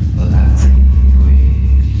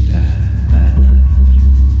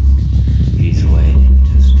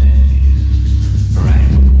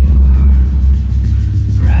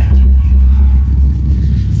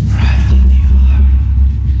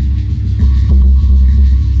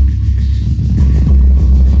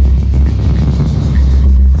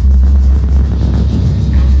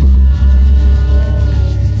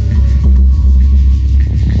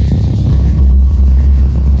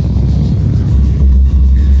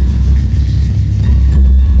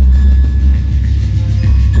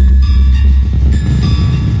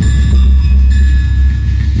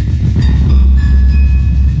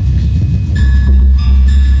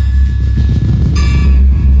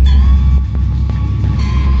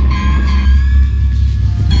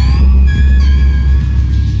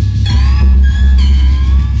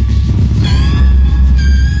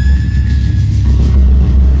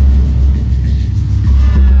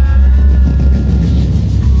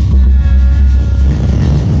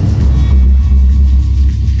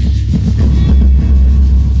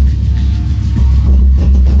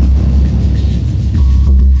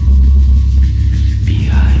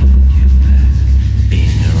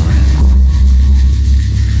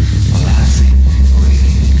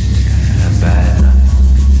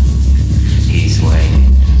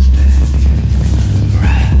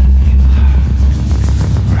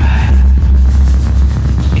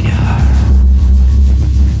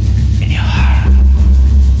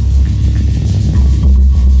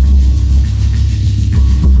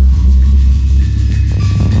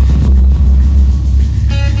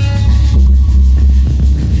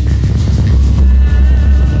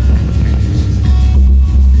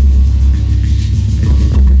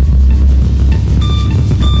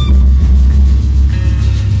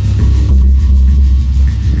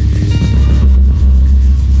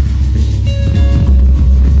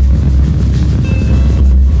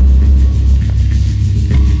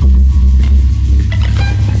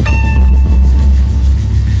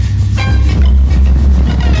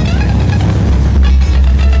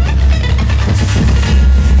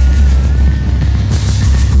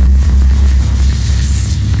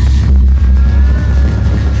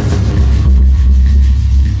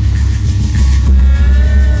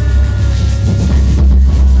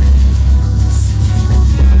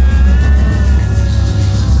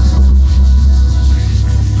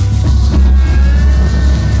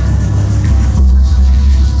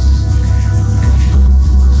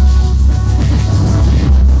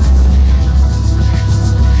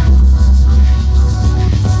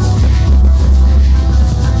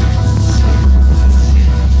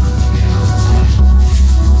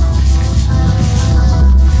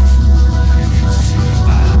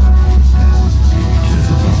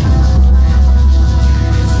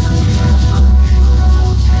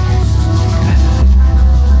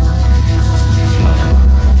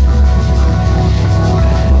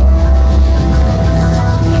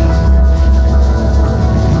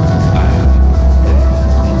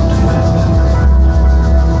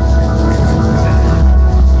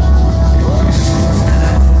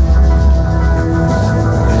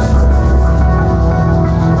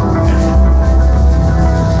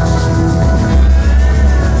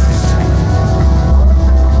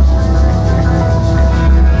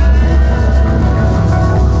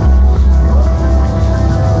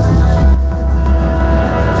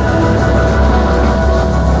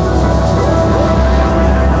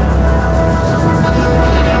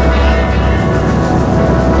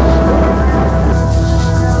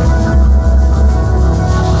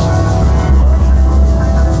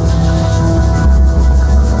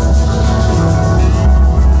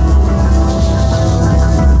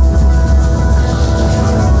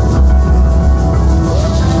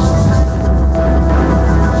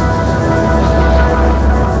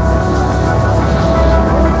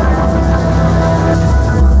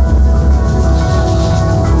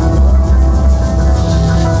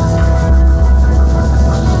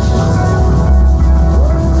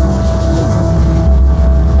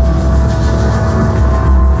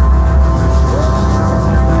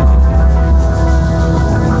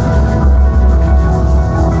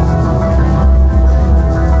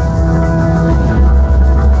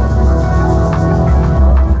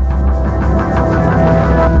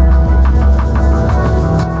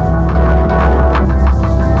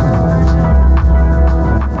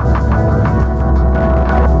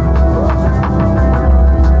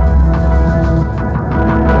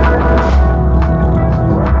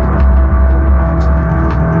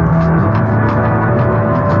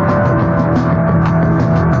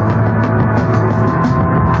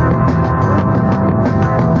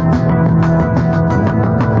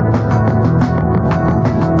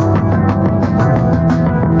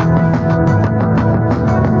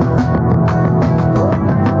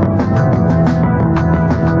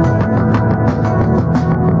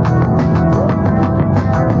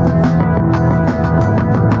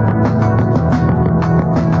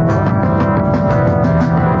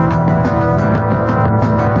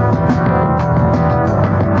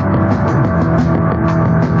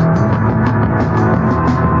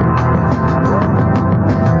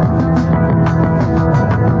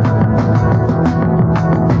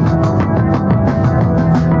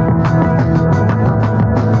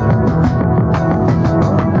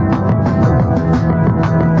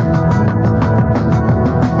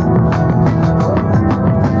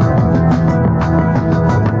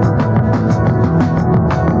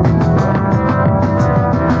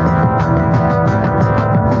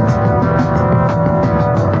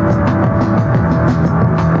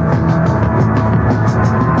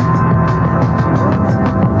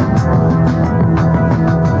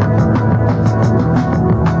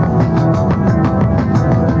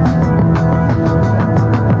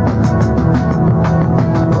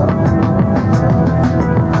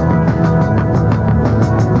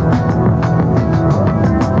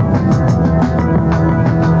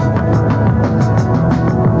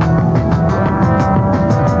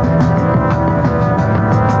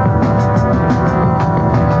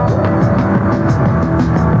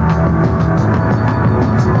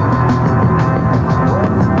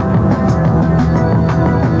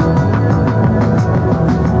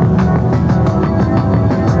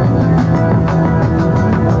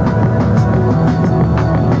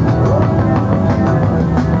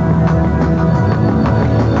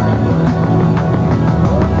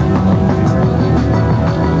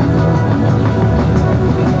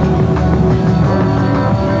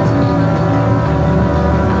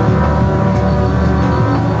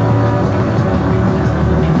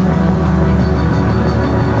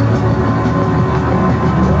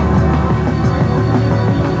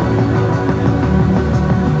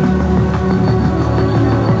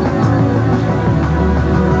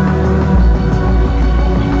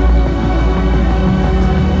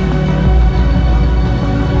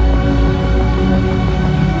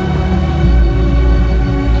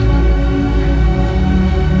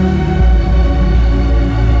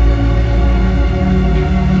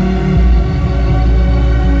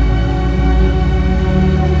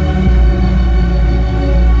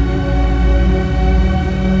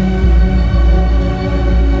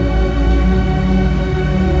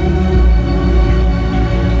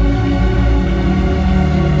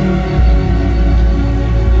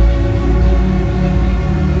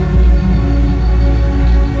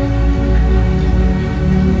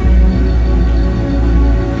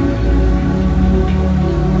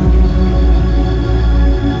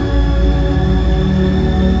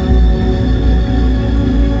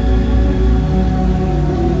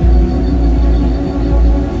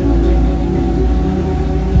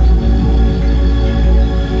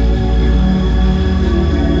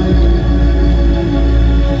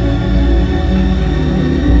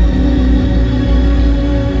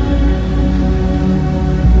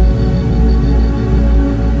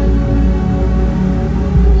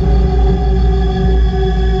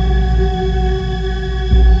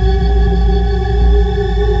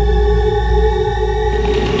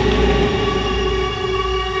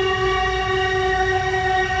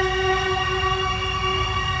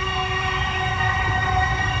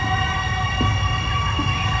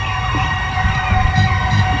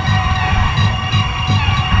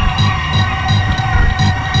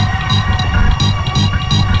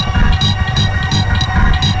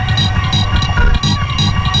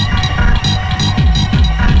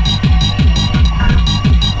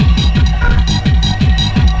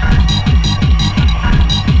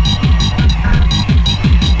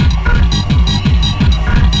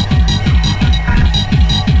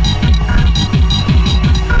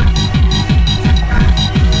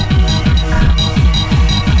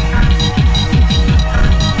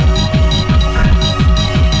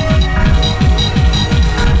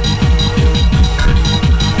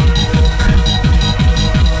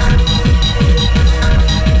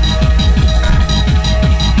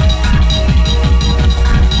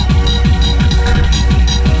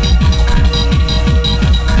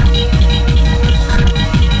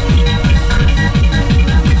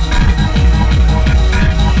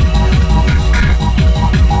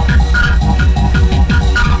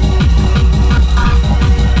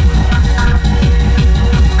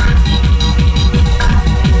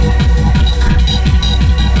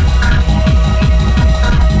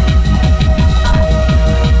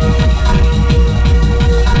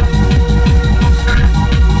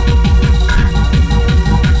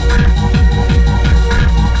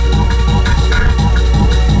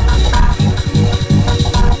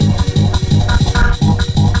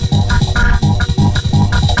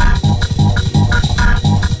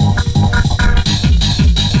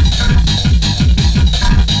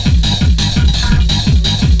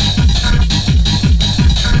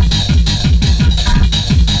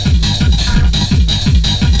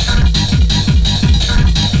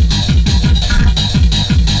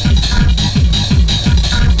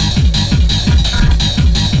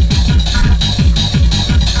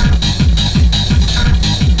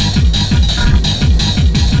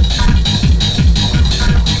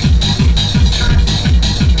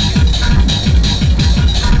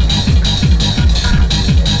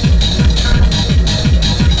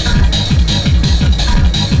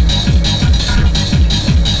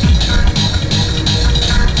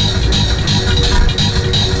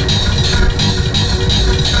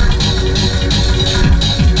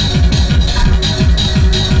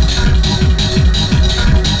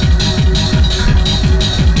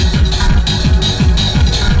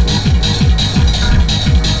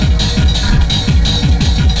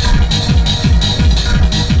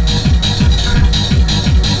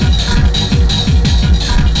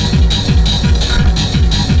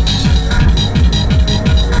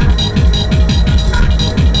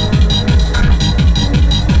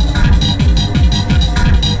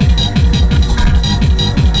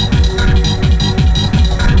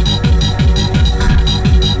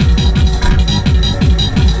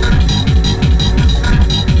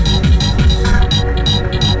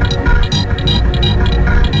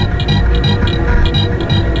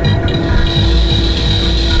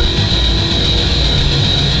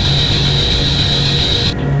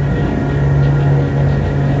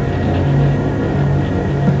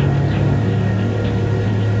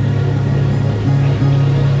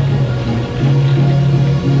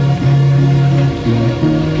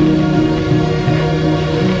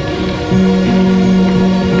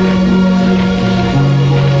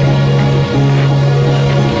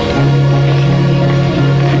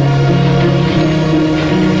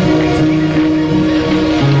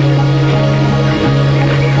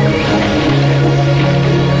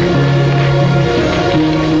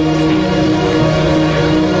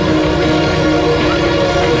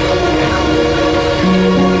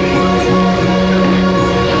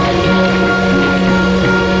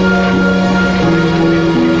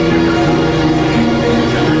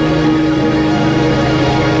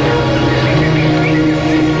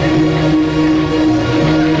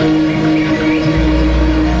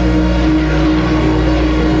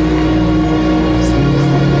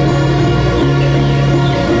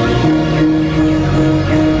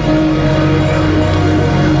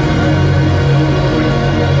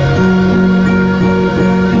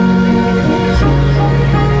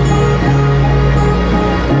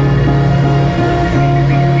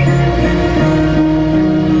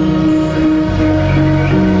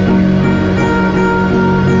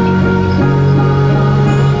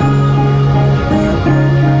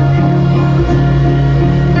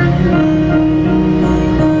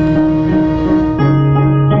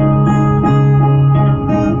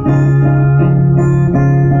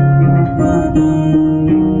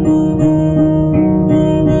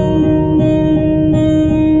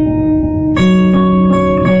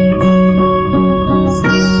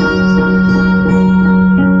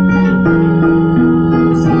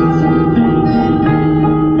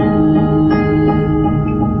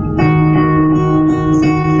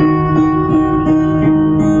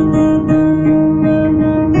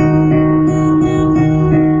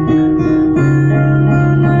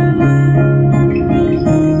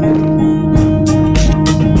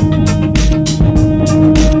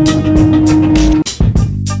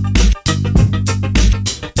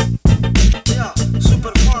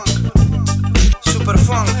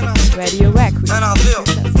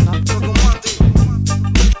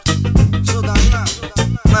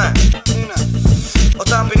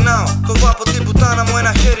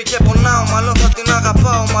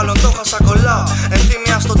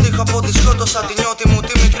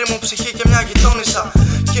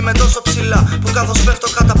είμαι τόσο ψηλά που καθώς πέφτω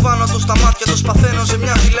κατά πάνω τους τα μάτια τους παθαίνω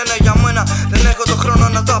ζημιά. Τι λένε για μένα, δεν έχω το χρόνο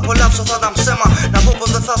να το απολαύσω, θα ήταν ψέμα. Να πω πως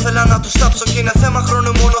δεν θα ήθελα να τους τάψω κι είναι θέμα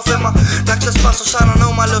χρόνου μόνο θέμα. Να ξεσπάσω σαν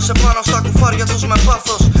ανώμαλο επάνω στα κουφάρια τους με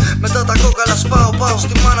πάθος. Μετά τα κόκαλα πάω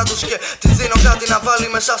στη μάνα τους και της δίνω κάτι να βάλει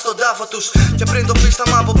μέσα στον τάφο τους. Και πριν το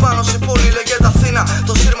πίσταμα από πάνω σε πόλη λέγεται Αθήνα,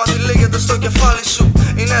 το σύρμα τι λέγεται στο κεφάλι σου.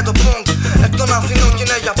 Είναι το πονκ εκ των Αθηνών κι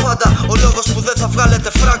είναι για πάντα ο λόγος που δεν θα βγάλετε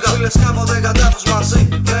φράγκα. Φίλες κάβω 10 τάφους μαζί,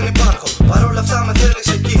 δεν υπάρχω. Παρόλα αυτά με θέλεις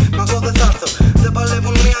εκεί, μα εγώ δεν θα έρθω. Δεν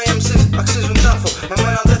παλεύουν μία οι MCs, αξίζουν τάφο. Με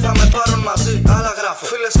μένα δεν θα με πάρουν μαζί, άλλα γράφω.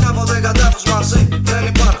 Φίλες κάβω 10 τάφους μαζί, δεν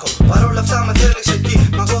υπάρχω. Παρόλα αυτά με θέλεις εκεί,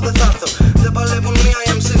 μα εγώ δεν θα έρθω. Δεν παλεύουν μία οι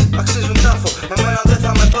MCs, αξίζουν τάφο. Με μένα δεν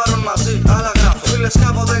θα με πάρουν μαζί, άλλα γράφω. Φίλες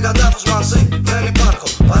κάβω 10 τάφους μαζί, δεν υπάρχω.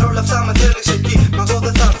 Παρόλα αυτά με θέλεις εκεί, μα εγώ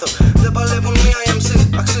δεν θα έρθω. Δεν παλεύουν μία οι MCs,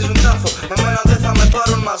 αξίζουν τάφο. Με μένα δεν θα με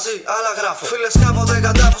πάρουν μαζί, άλλα γράφω. Φίλες κάβω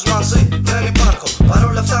 10 τάφους μαζί, δεν υπάρχω.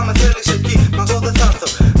 Παρόλα αυτά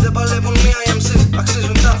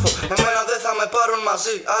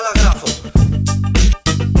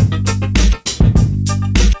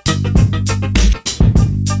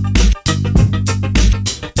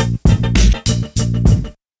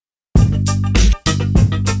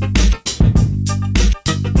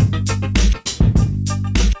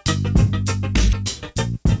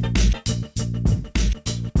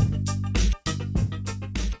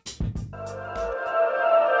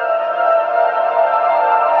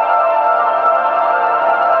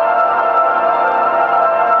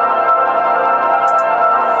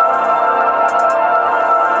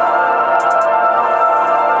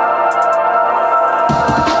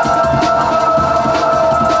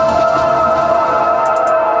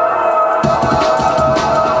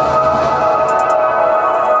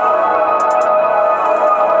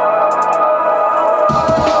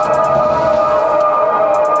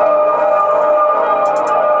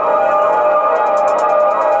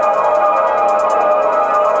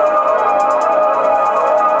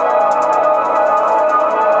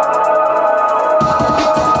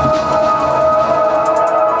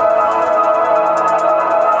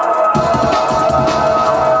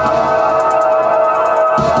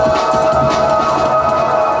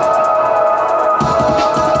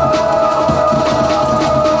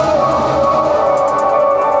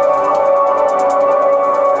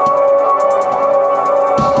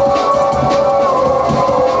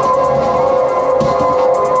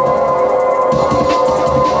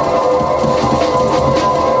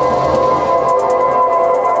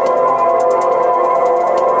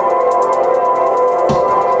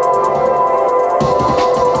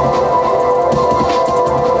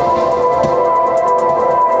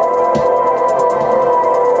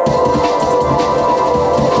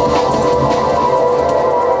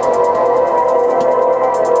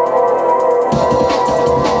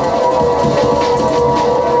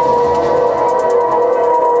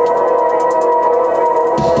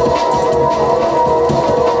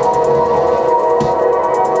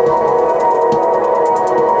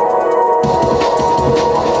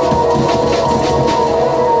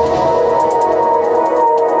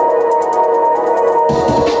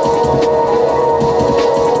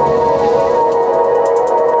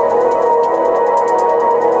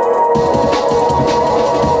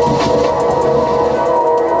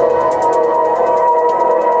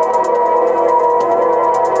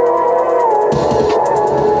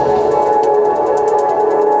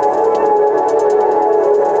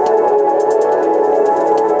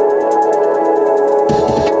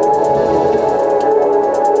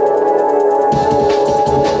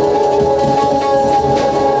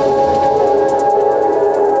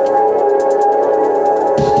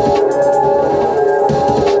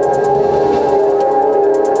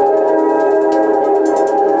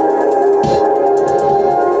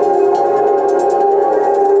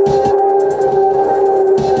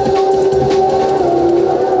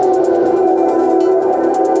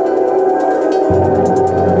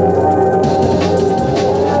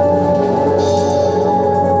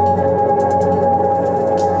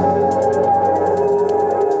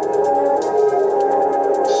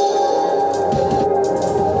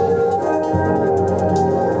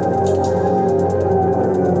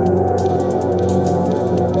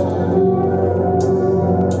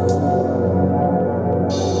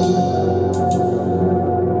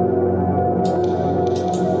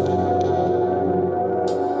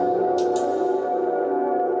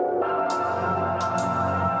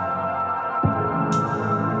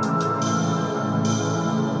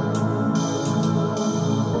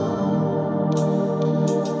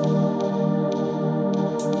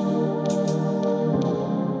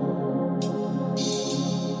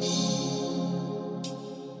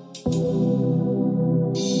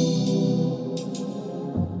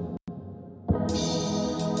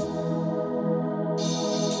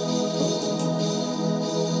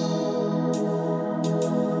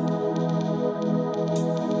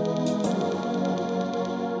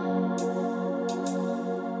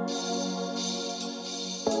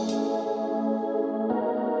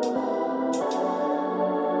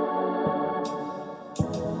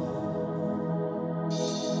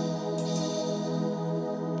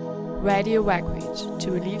Radio Ragweed to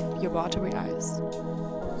relieve your watery eyes.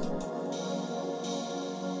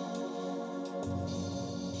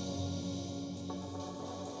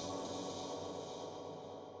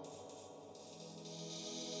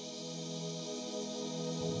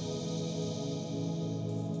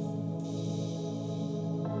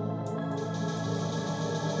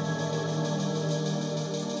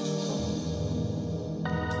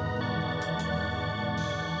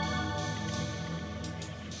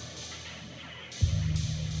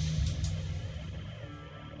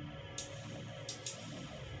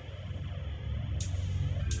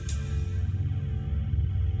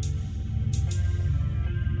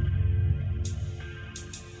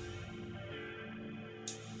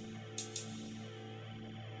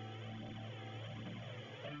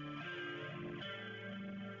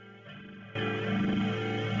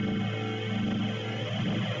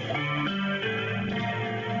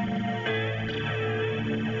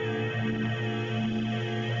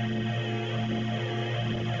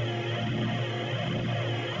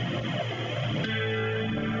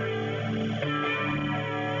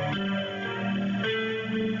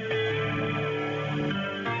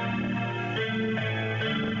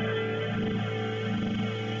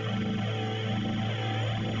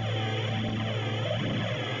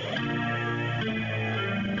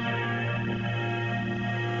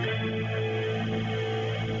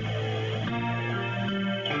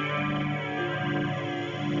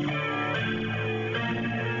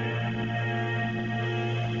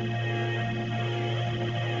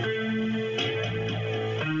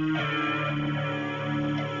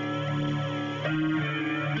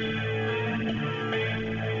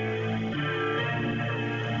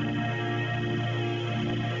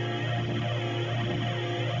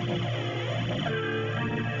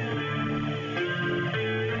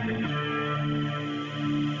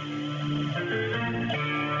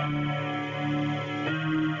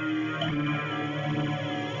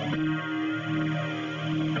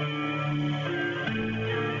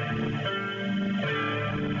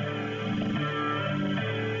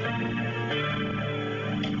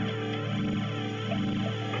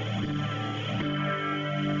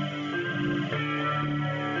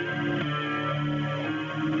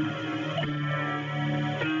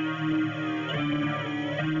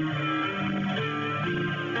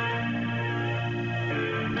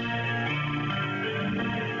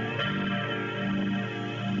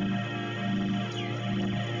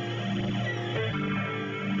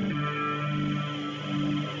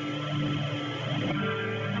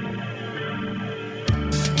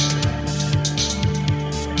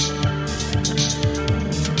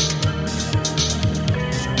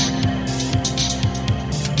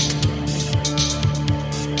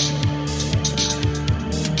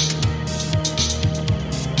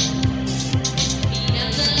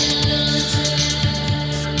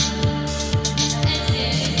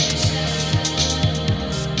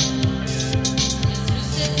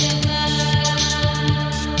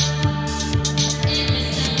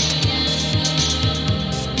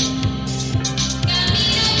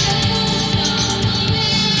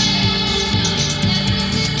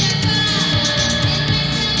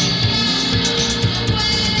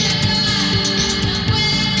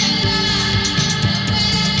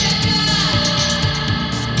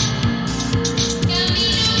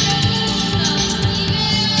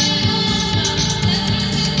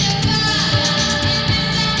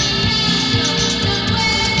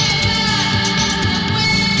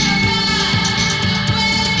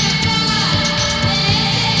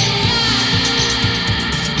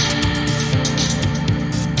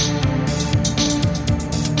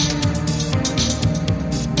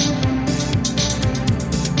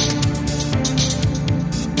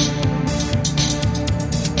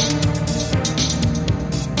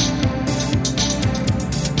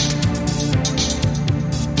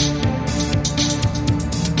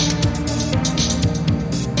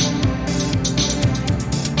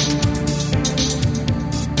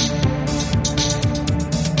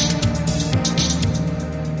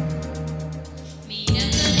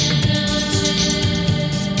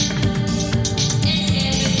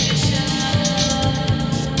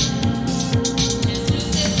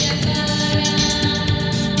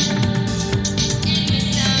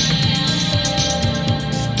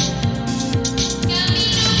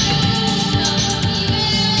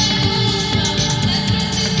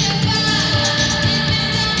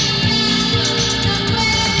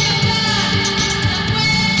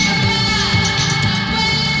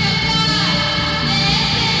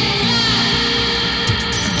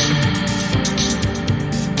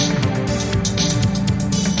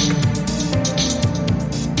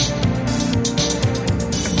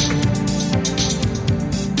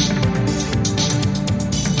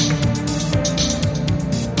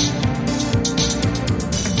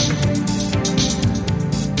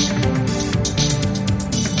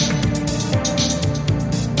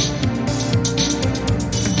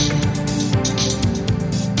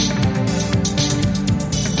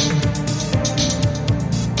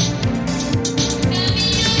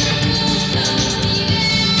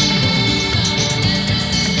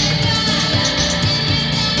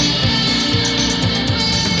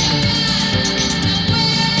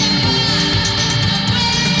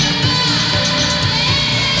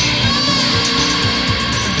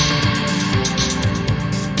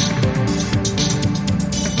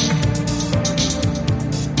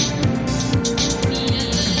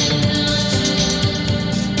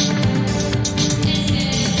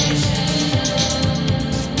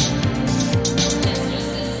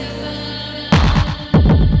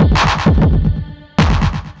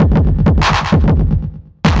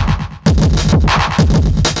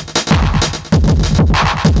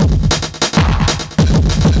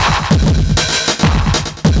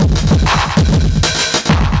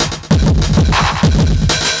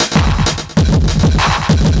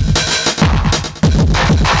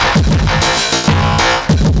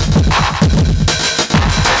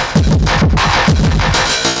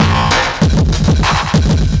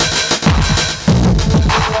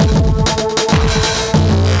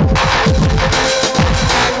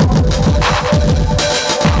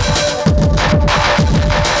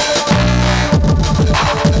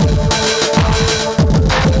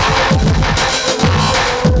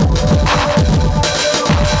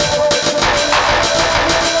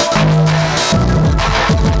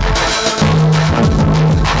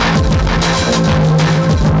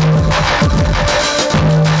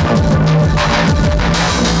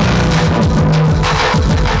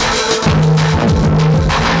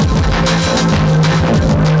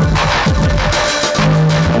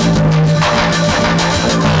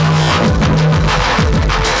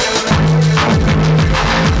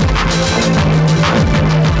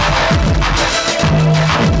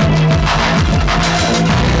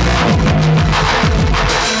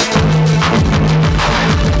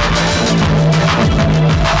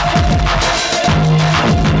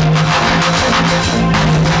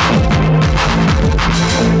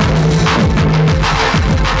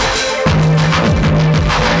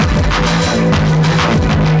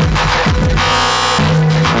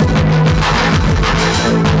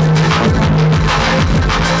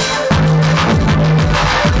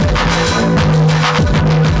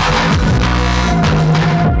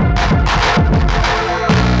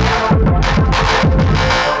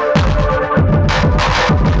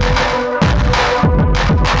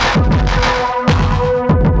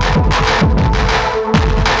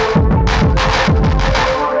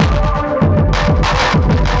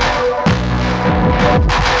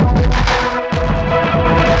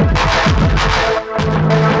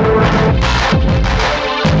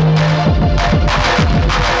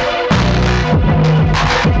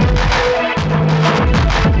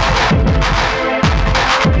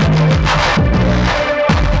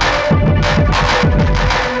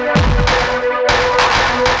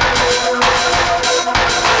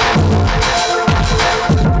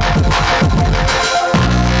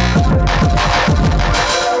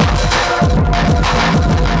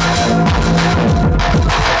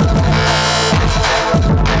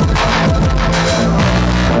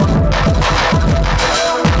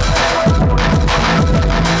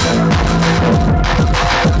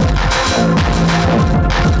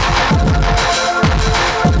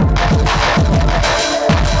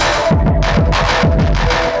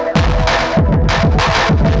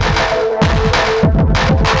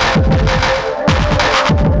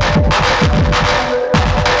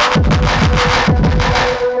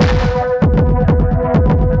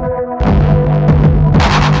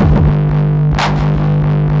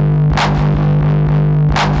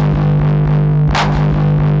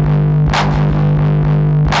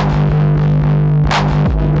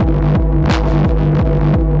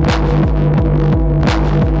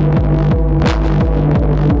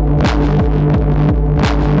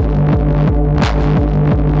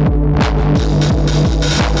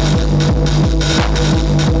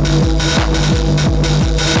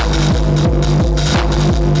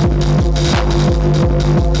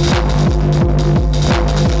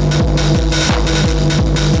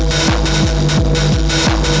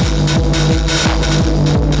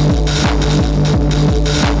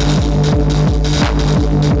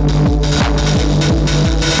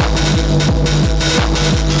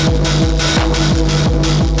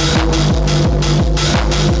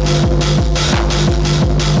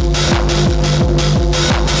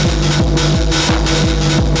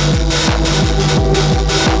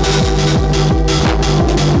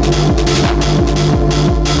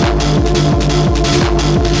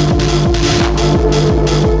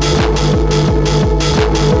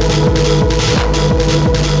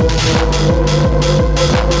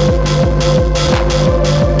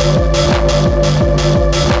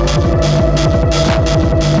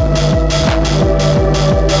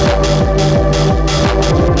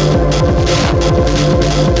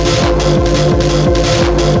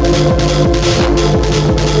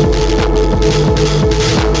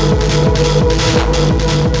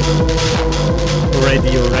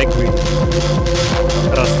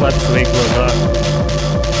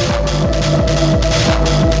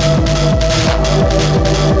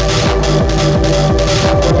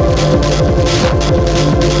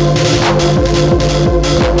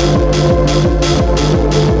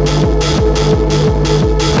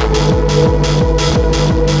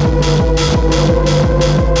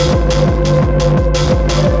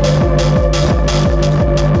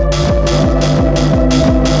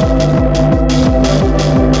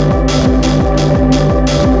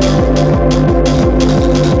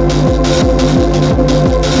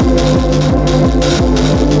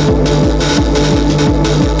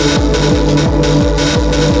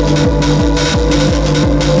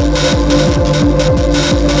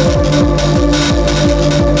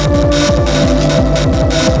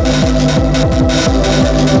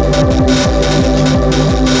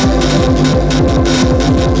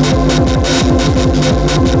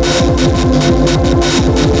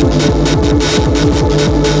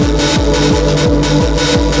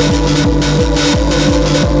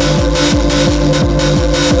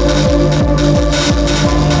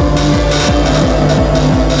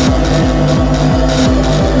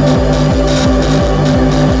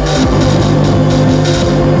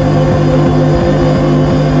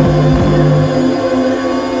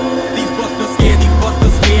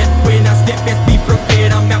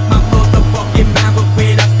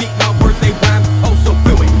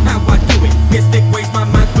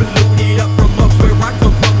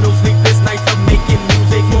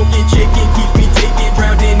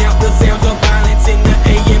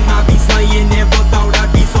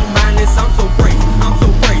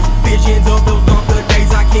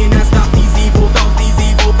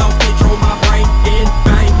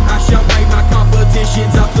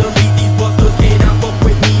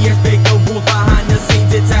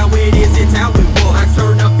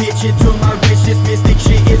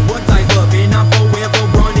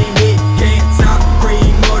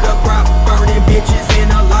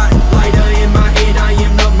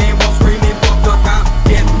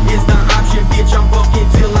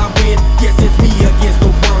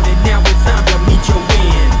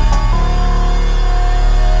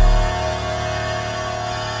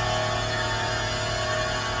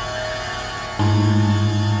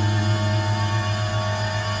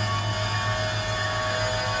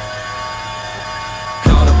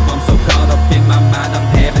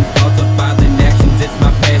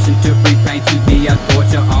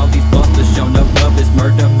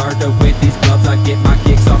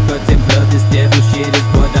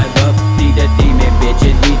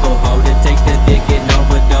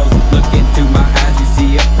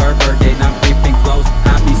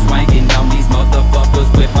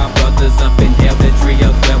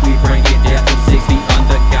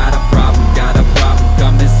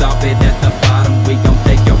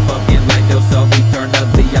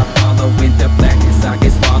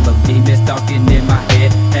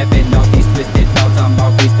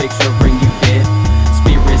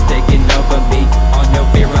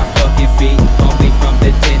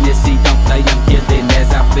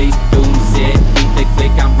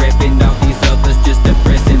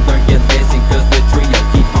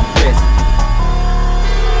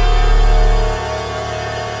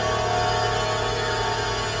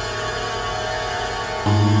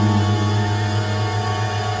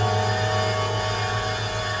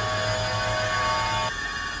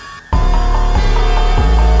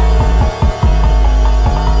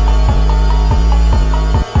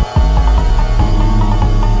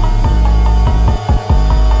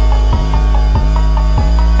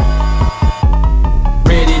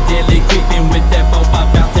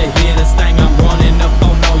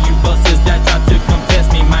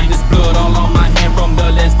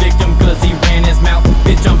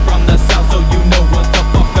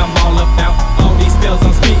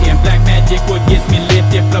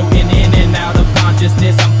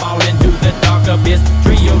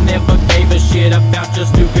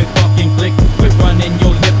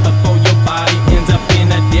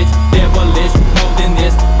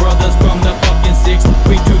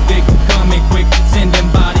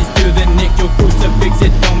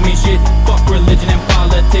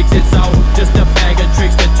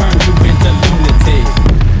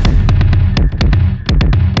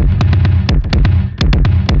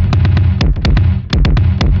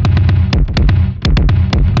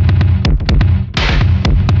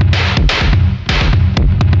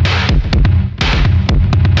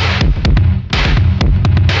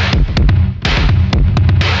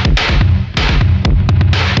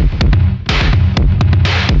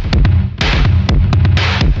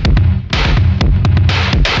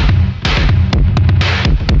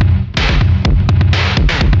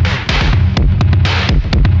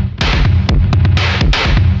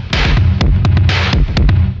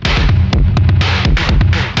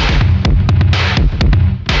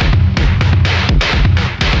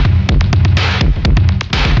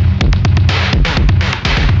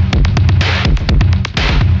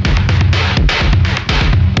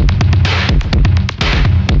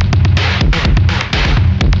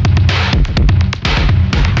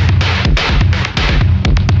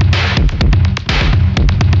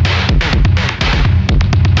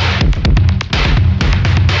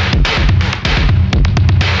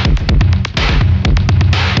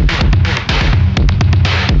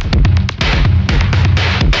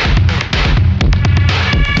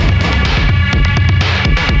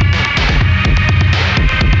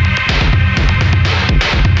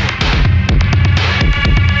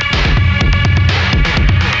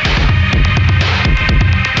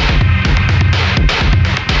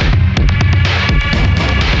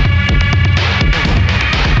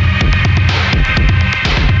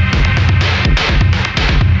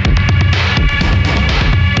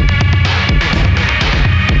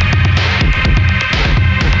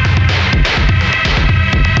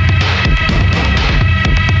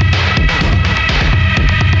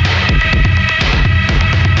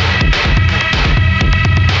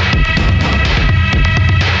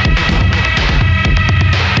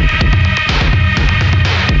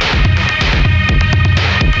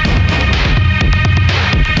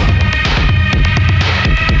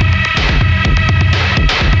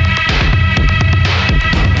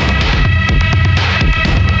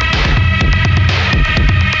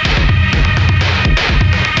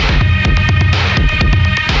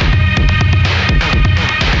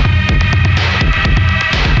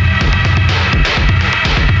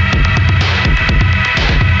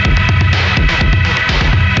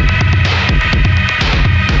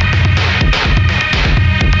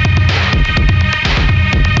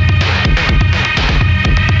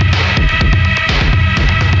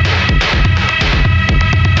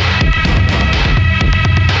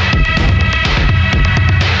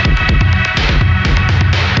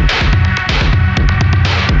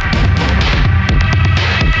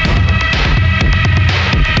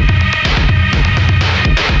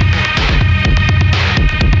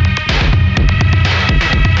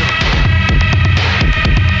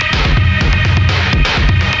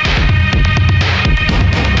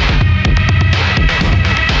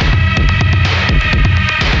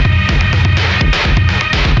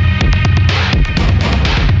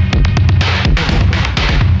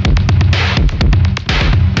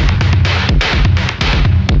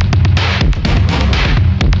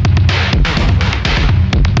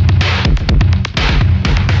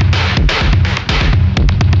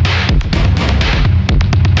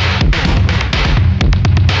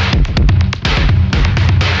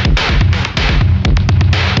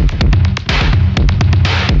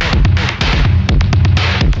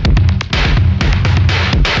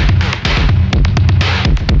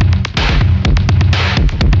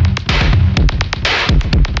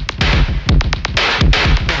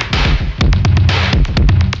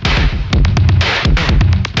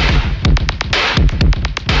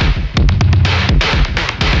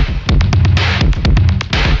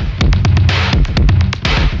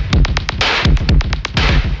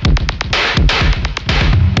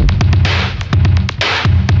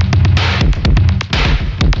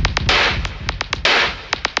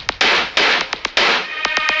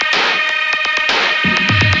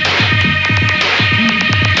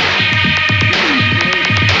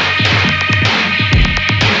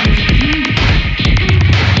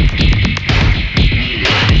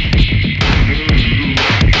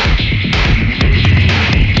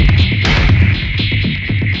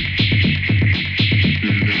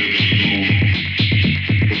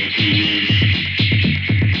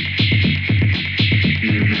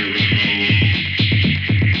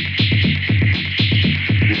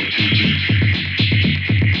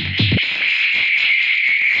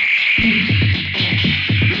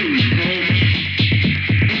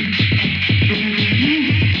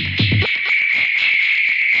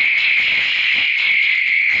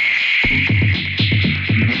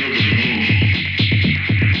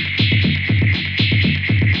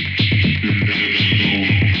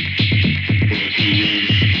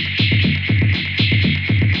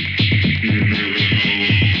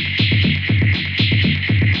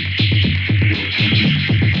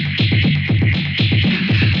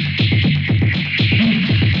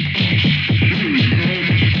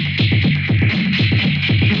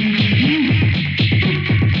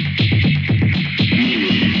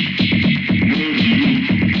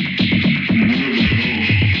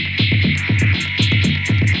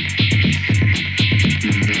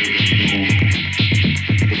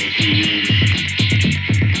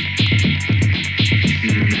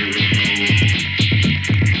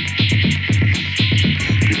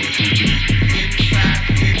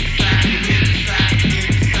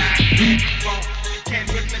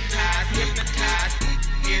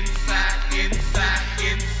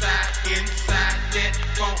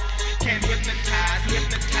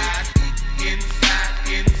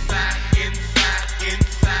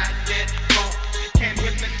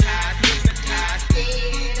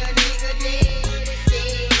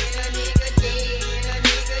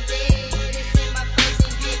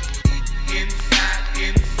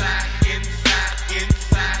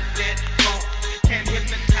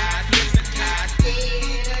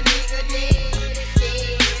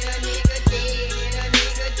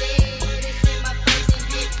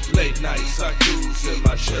 Late nights I cruise in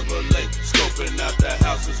my Chevrolet, scoping out the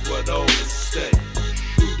houses where the old stay.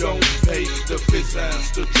 Who don't pay the fifth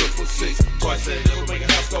ounce, the 666. Twice I never make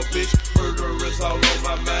a house call, bitch. Murder is all on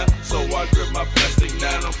my mind, so I grip my plastic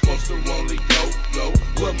 9. I'm supposed to only go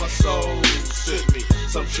where my soul sent me.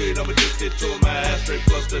 Some shit I'm addicted to in my ashtray,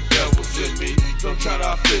 plus the devil's in me. Don't try to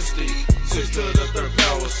outfist it. 6 to the third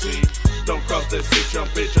power, see. Don't cross that 6, young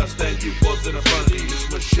bitch. I stand you boys in the front of these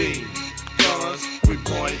machine. Guns, we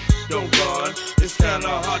point, don't run. It's kinda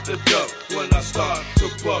hard to duck when I start to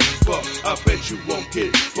buck. I bet you won't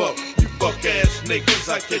get fucked. You fuck ass niggas,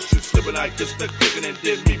 I catch you slipping, I get the clicking and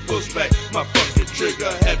then me push back my fucking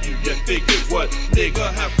trigger. Have you yet figured what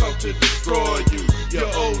nigga have come to destroy you? Your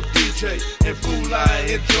old DJ and fool, I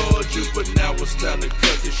enjoyed you, but now it's time to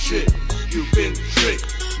cut the shit. You've been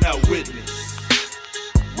tricked, now witness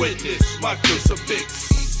my crucifix.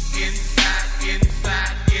 Inside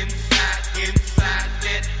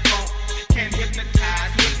that funk, can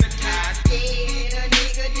hypnotize. Dead, a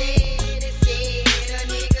nigga dead, it's dead, a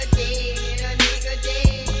nigga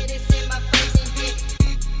dead, it's in my fucking dick.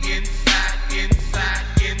 Inside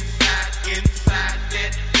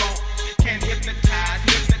that funk, can hypnotize.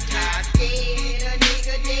 Dead, a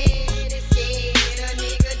nigga dead, it's dead, a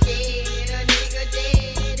nigga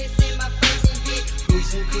dead, it's in my fucking dick.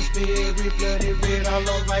 Goose and crispy, every bloody red all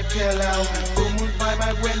on my pillow. By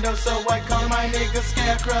my window, so I call my nigga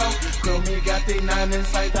Scarecrow. Crow me got the 9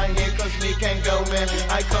 inside I hear, cause me can't go, man.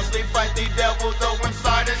 I constantly fight the devil, though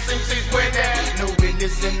inside it seems he's winning. No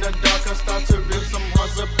witness in the dark, I start to rip some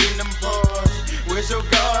hearts up in them paws. Where's your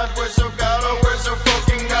God, or where's your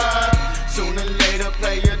fucking God? Sooner or later,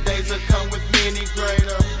 player days will come with many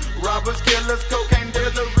greater. Robbers, killers, cocaine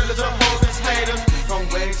dealers, realers, or holders, haters. I'm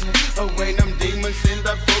waiting, away them demons in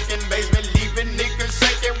the fucking basement, leaving niggas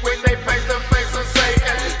shaking when they face the face of Satan.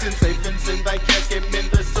 Then Satan's in thy casket, men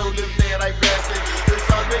the soul is dead, I blast it. This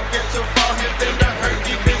all they get too far, and then the hurt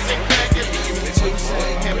demons and crackers.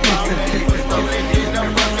 And power, and he was stolen in the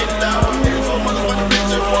fucking loud. There's so much for the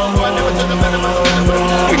picture, I never took a better myself.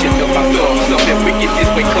 We just built my soul, so that we get this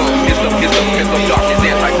way come. It's the prince of darkness,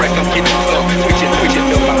 and like right, come get you some. We just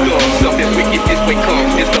built my soul, so that we get this way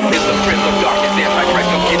come. It's the prince of darkness, and like right,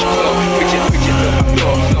 come get you some. We just built my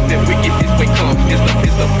soul, so that we get this way come. It's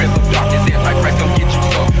the prince of darkness, and like right, come get you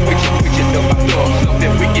some. We just built my soul, so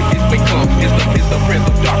that we get this way come. It's the prince of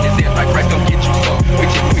darkness, and like right, come get you some. We just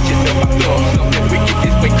built my soul, so that we get this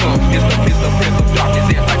way come. It's the prince of darkness,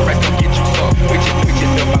 and like right, come get you some. We just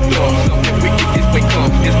built my soul, so that we get this way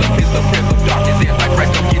come. It's the prince of darkness, and like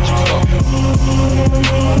right, come get you some.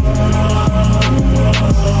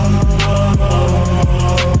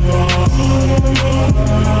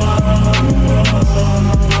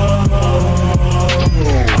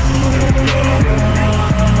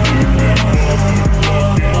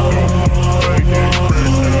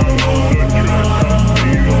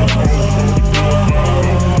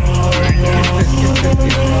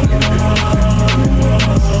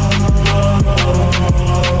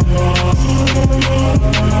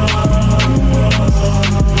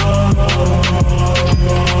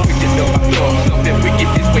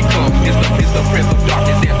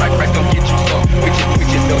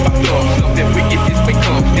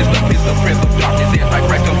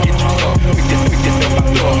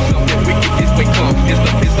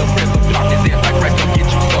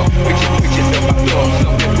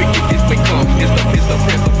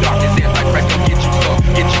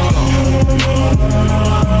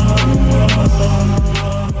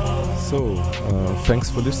 Thanks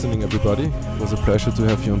for listening, everybody. It was a pleasure to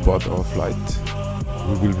have you on board our flight.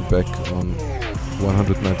 We will be back on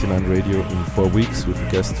 199 Radio in 4 weeks with a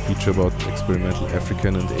guest feature about experimental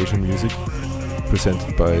African and Asian music,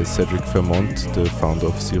 presented by Cedric Vermont, the founder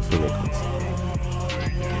of Zirfa Records.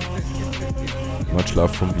 Much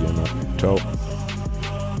love from Vienna. Ciao.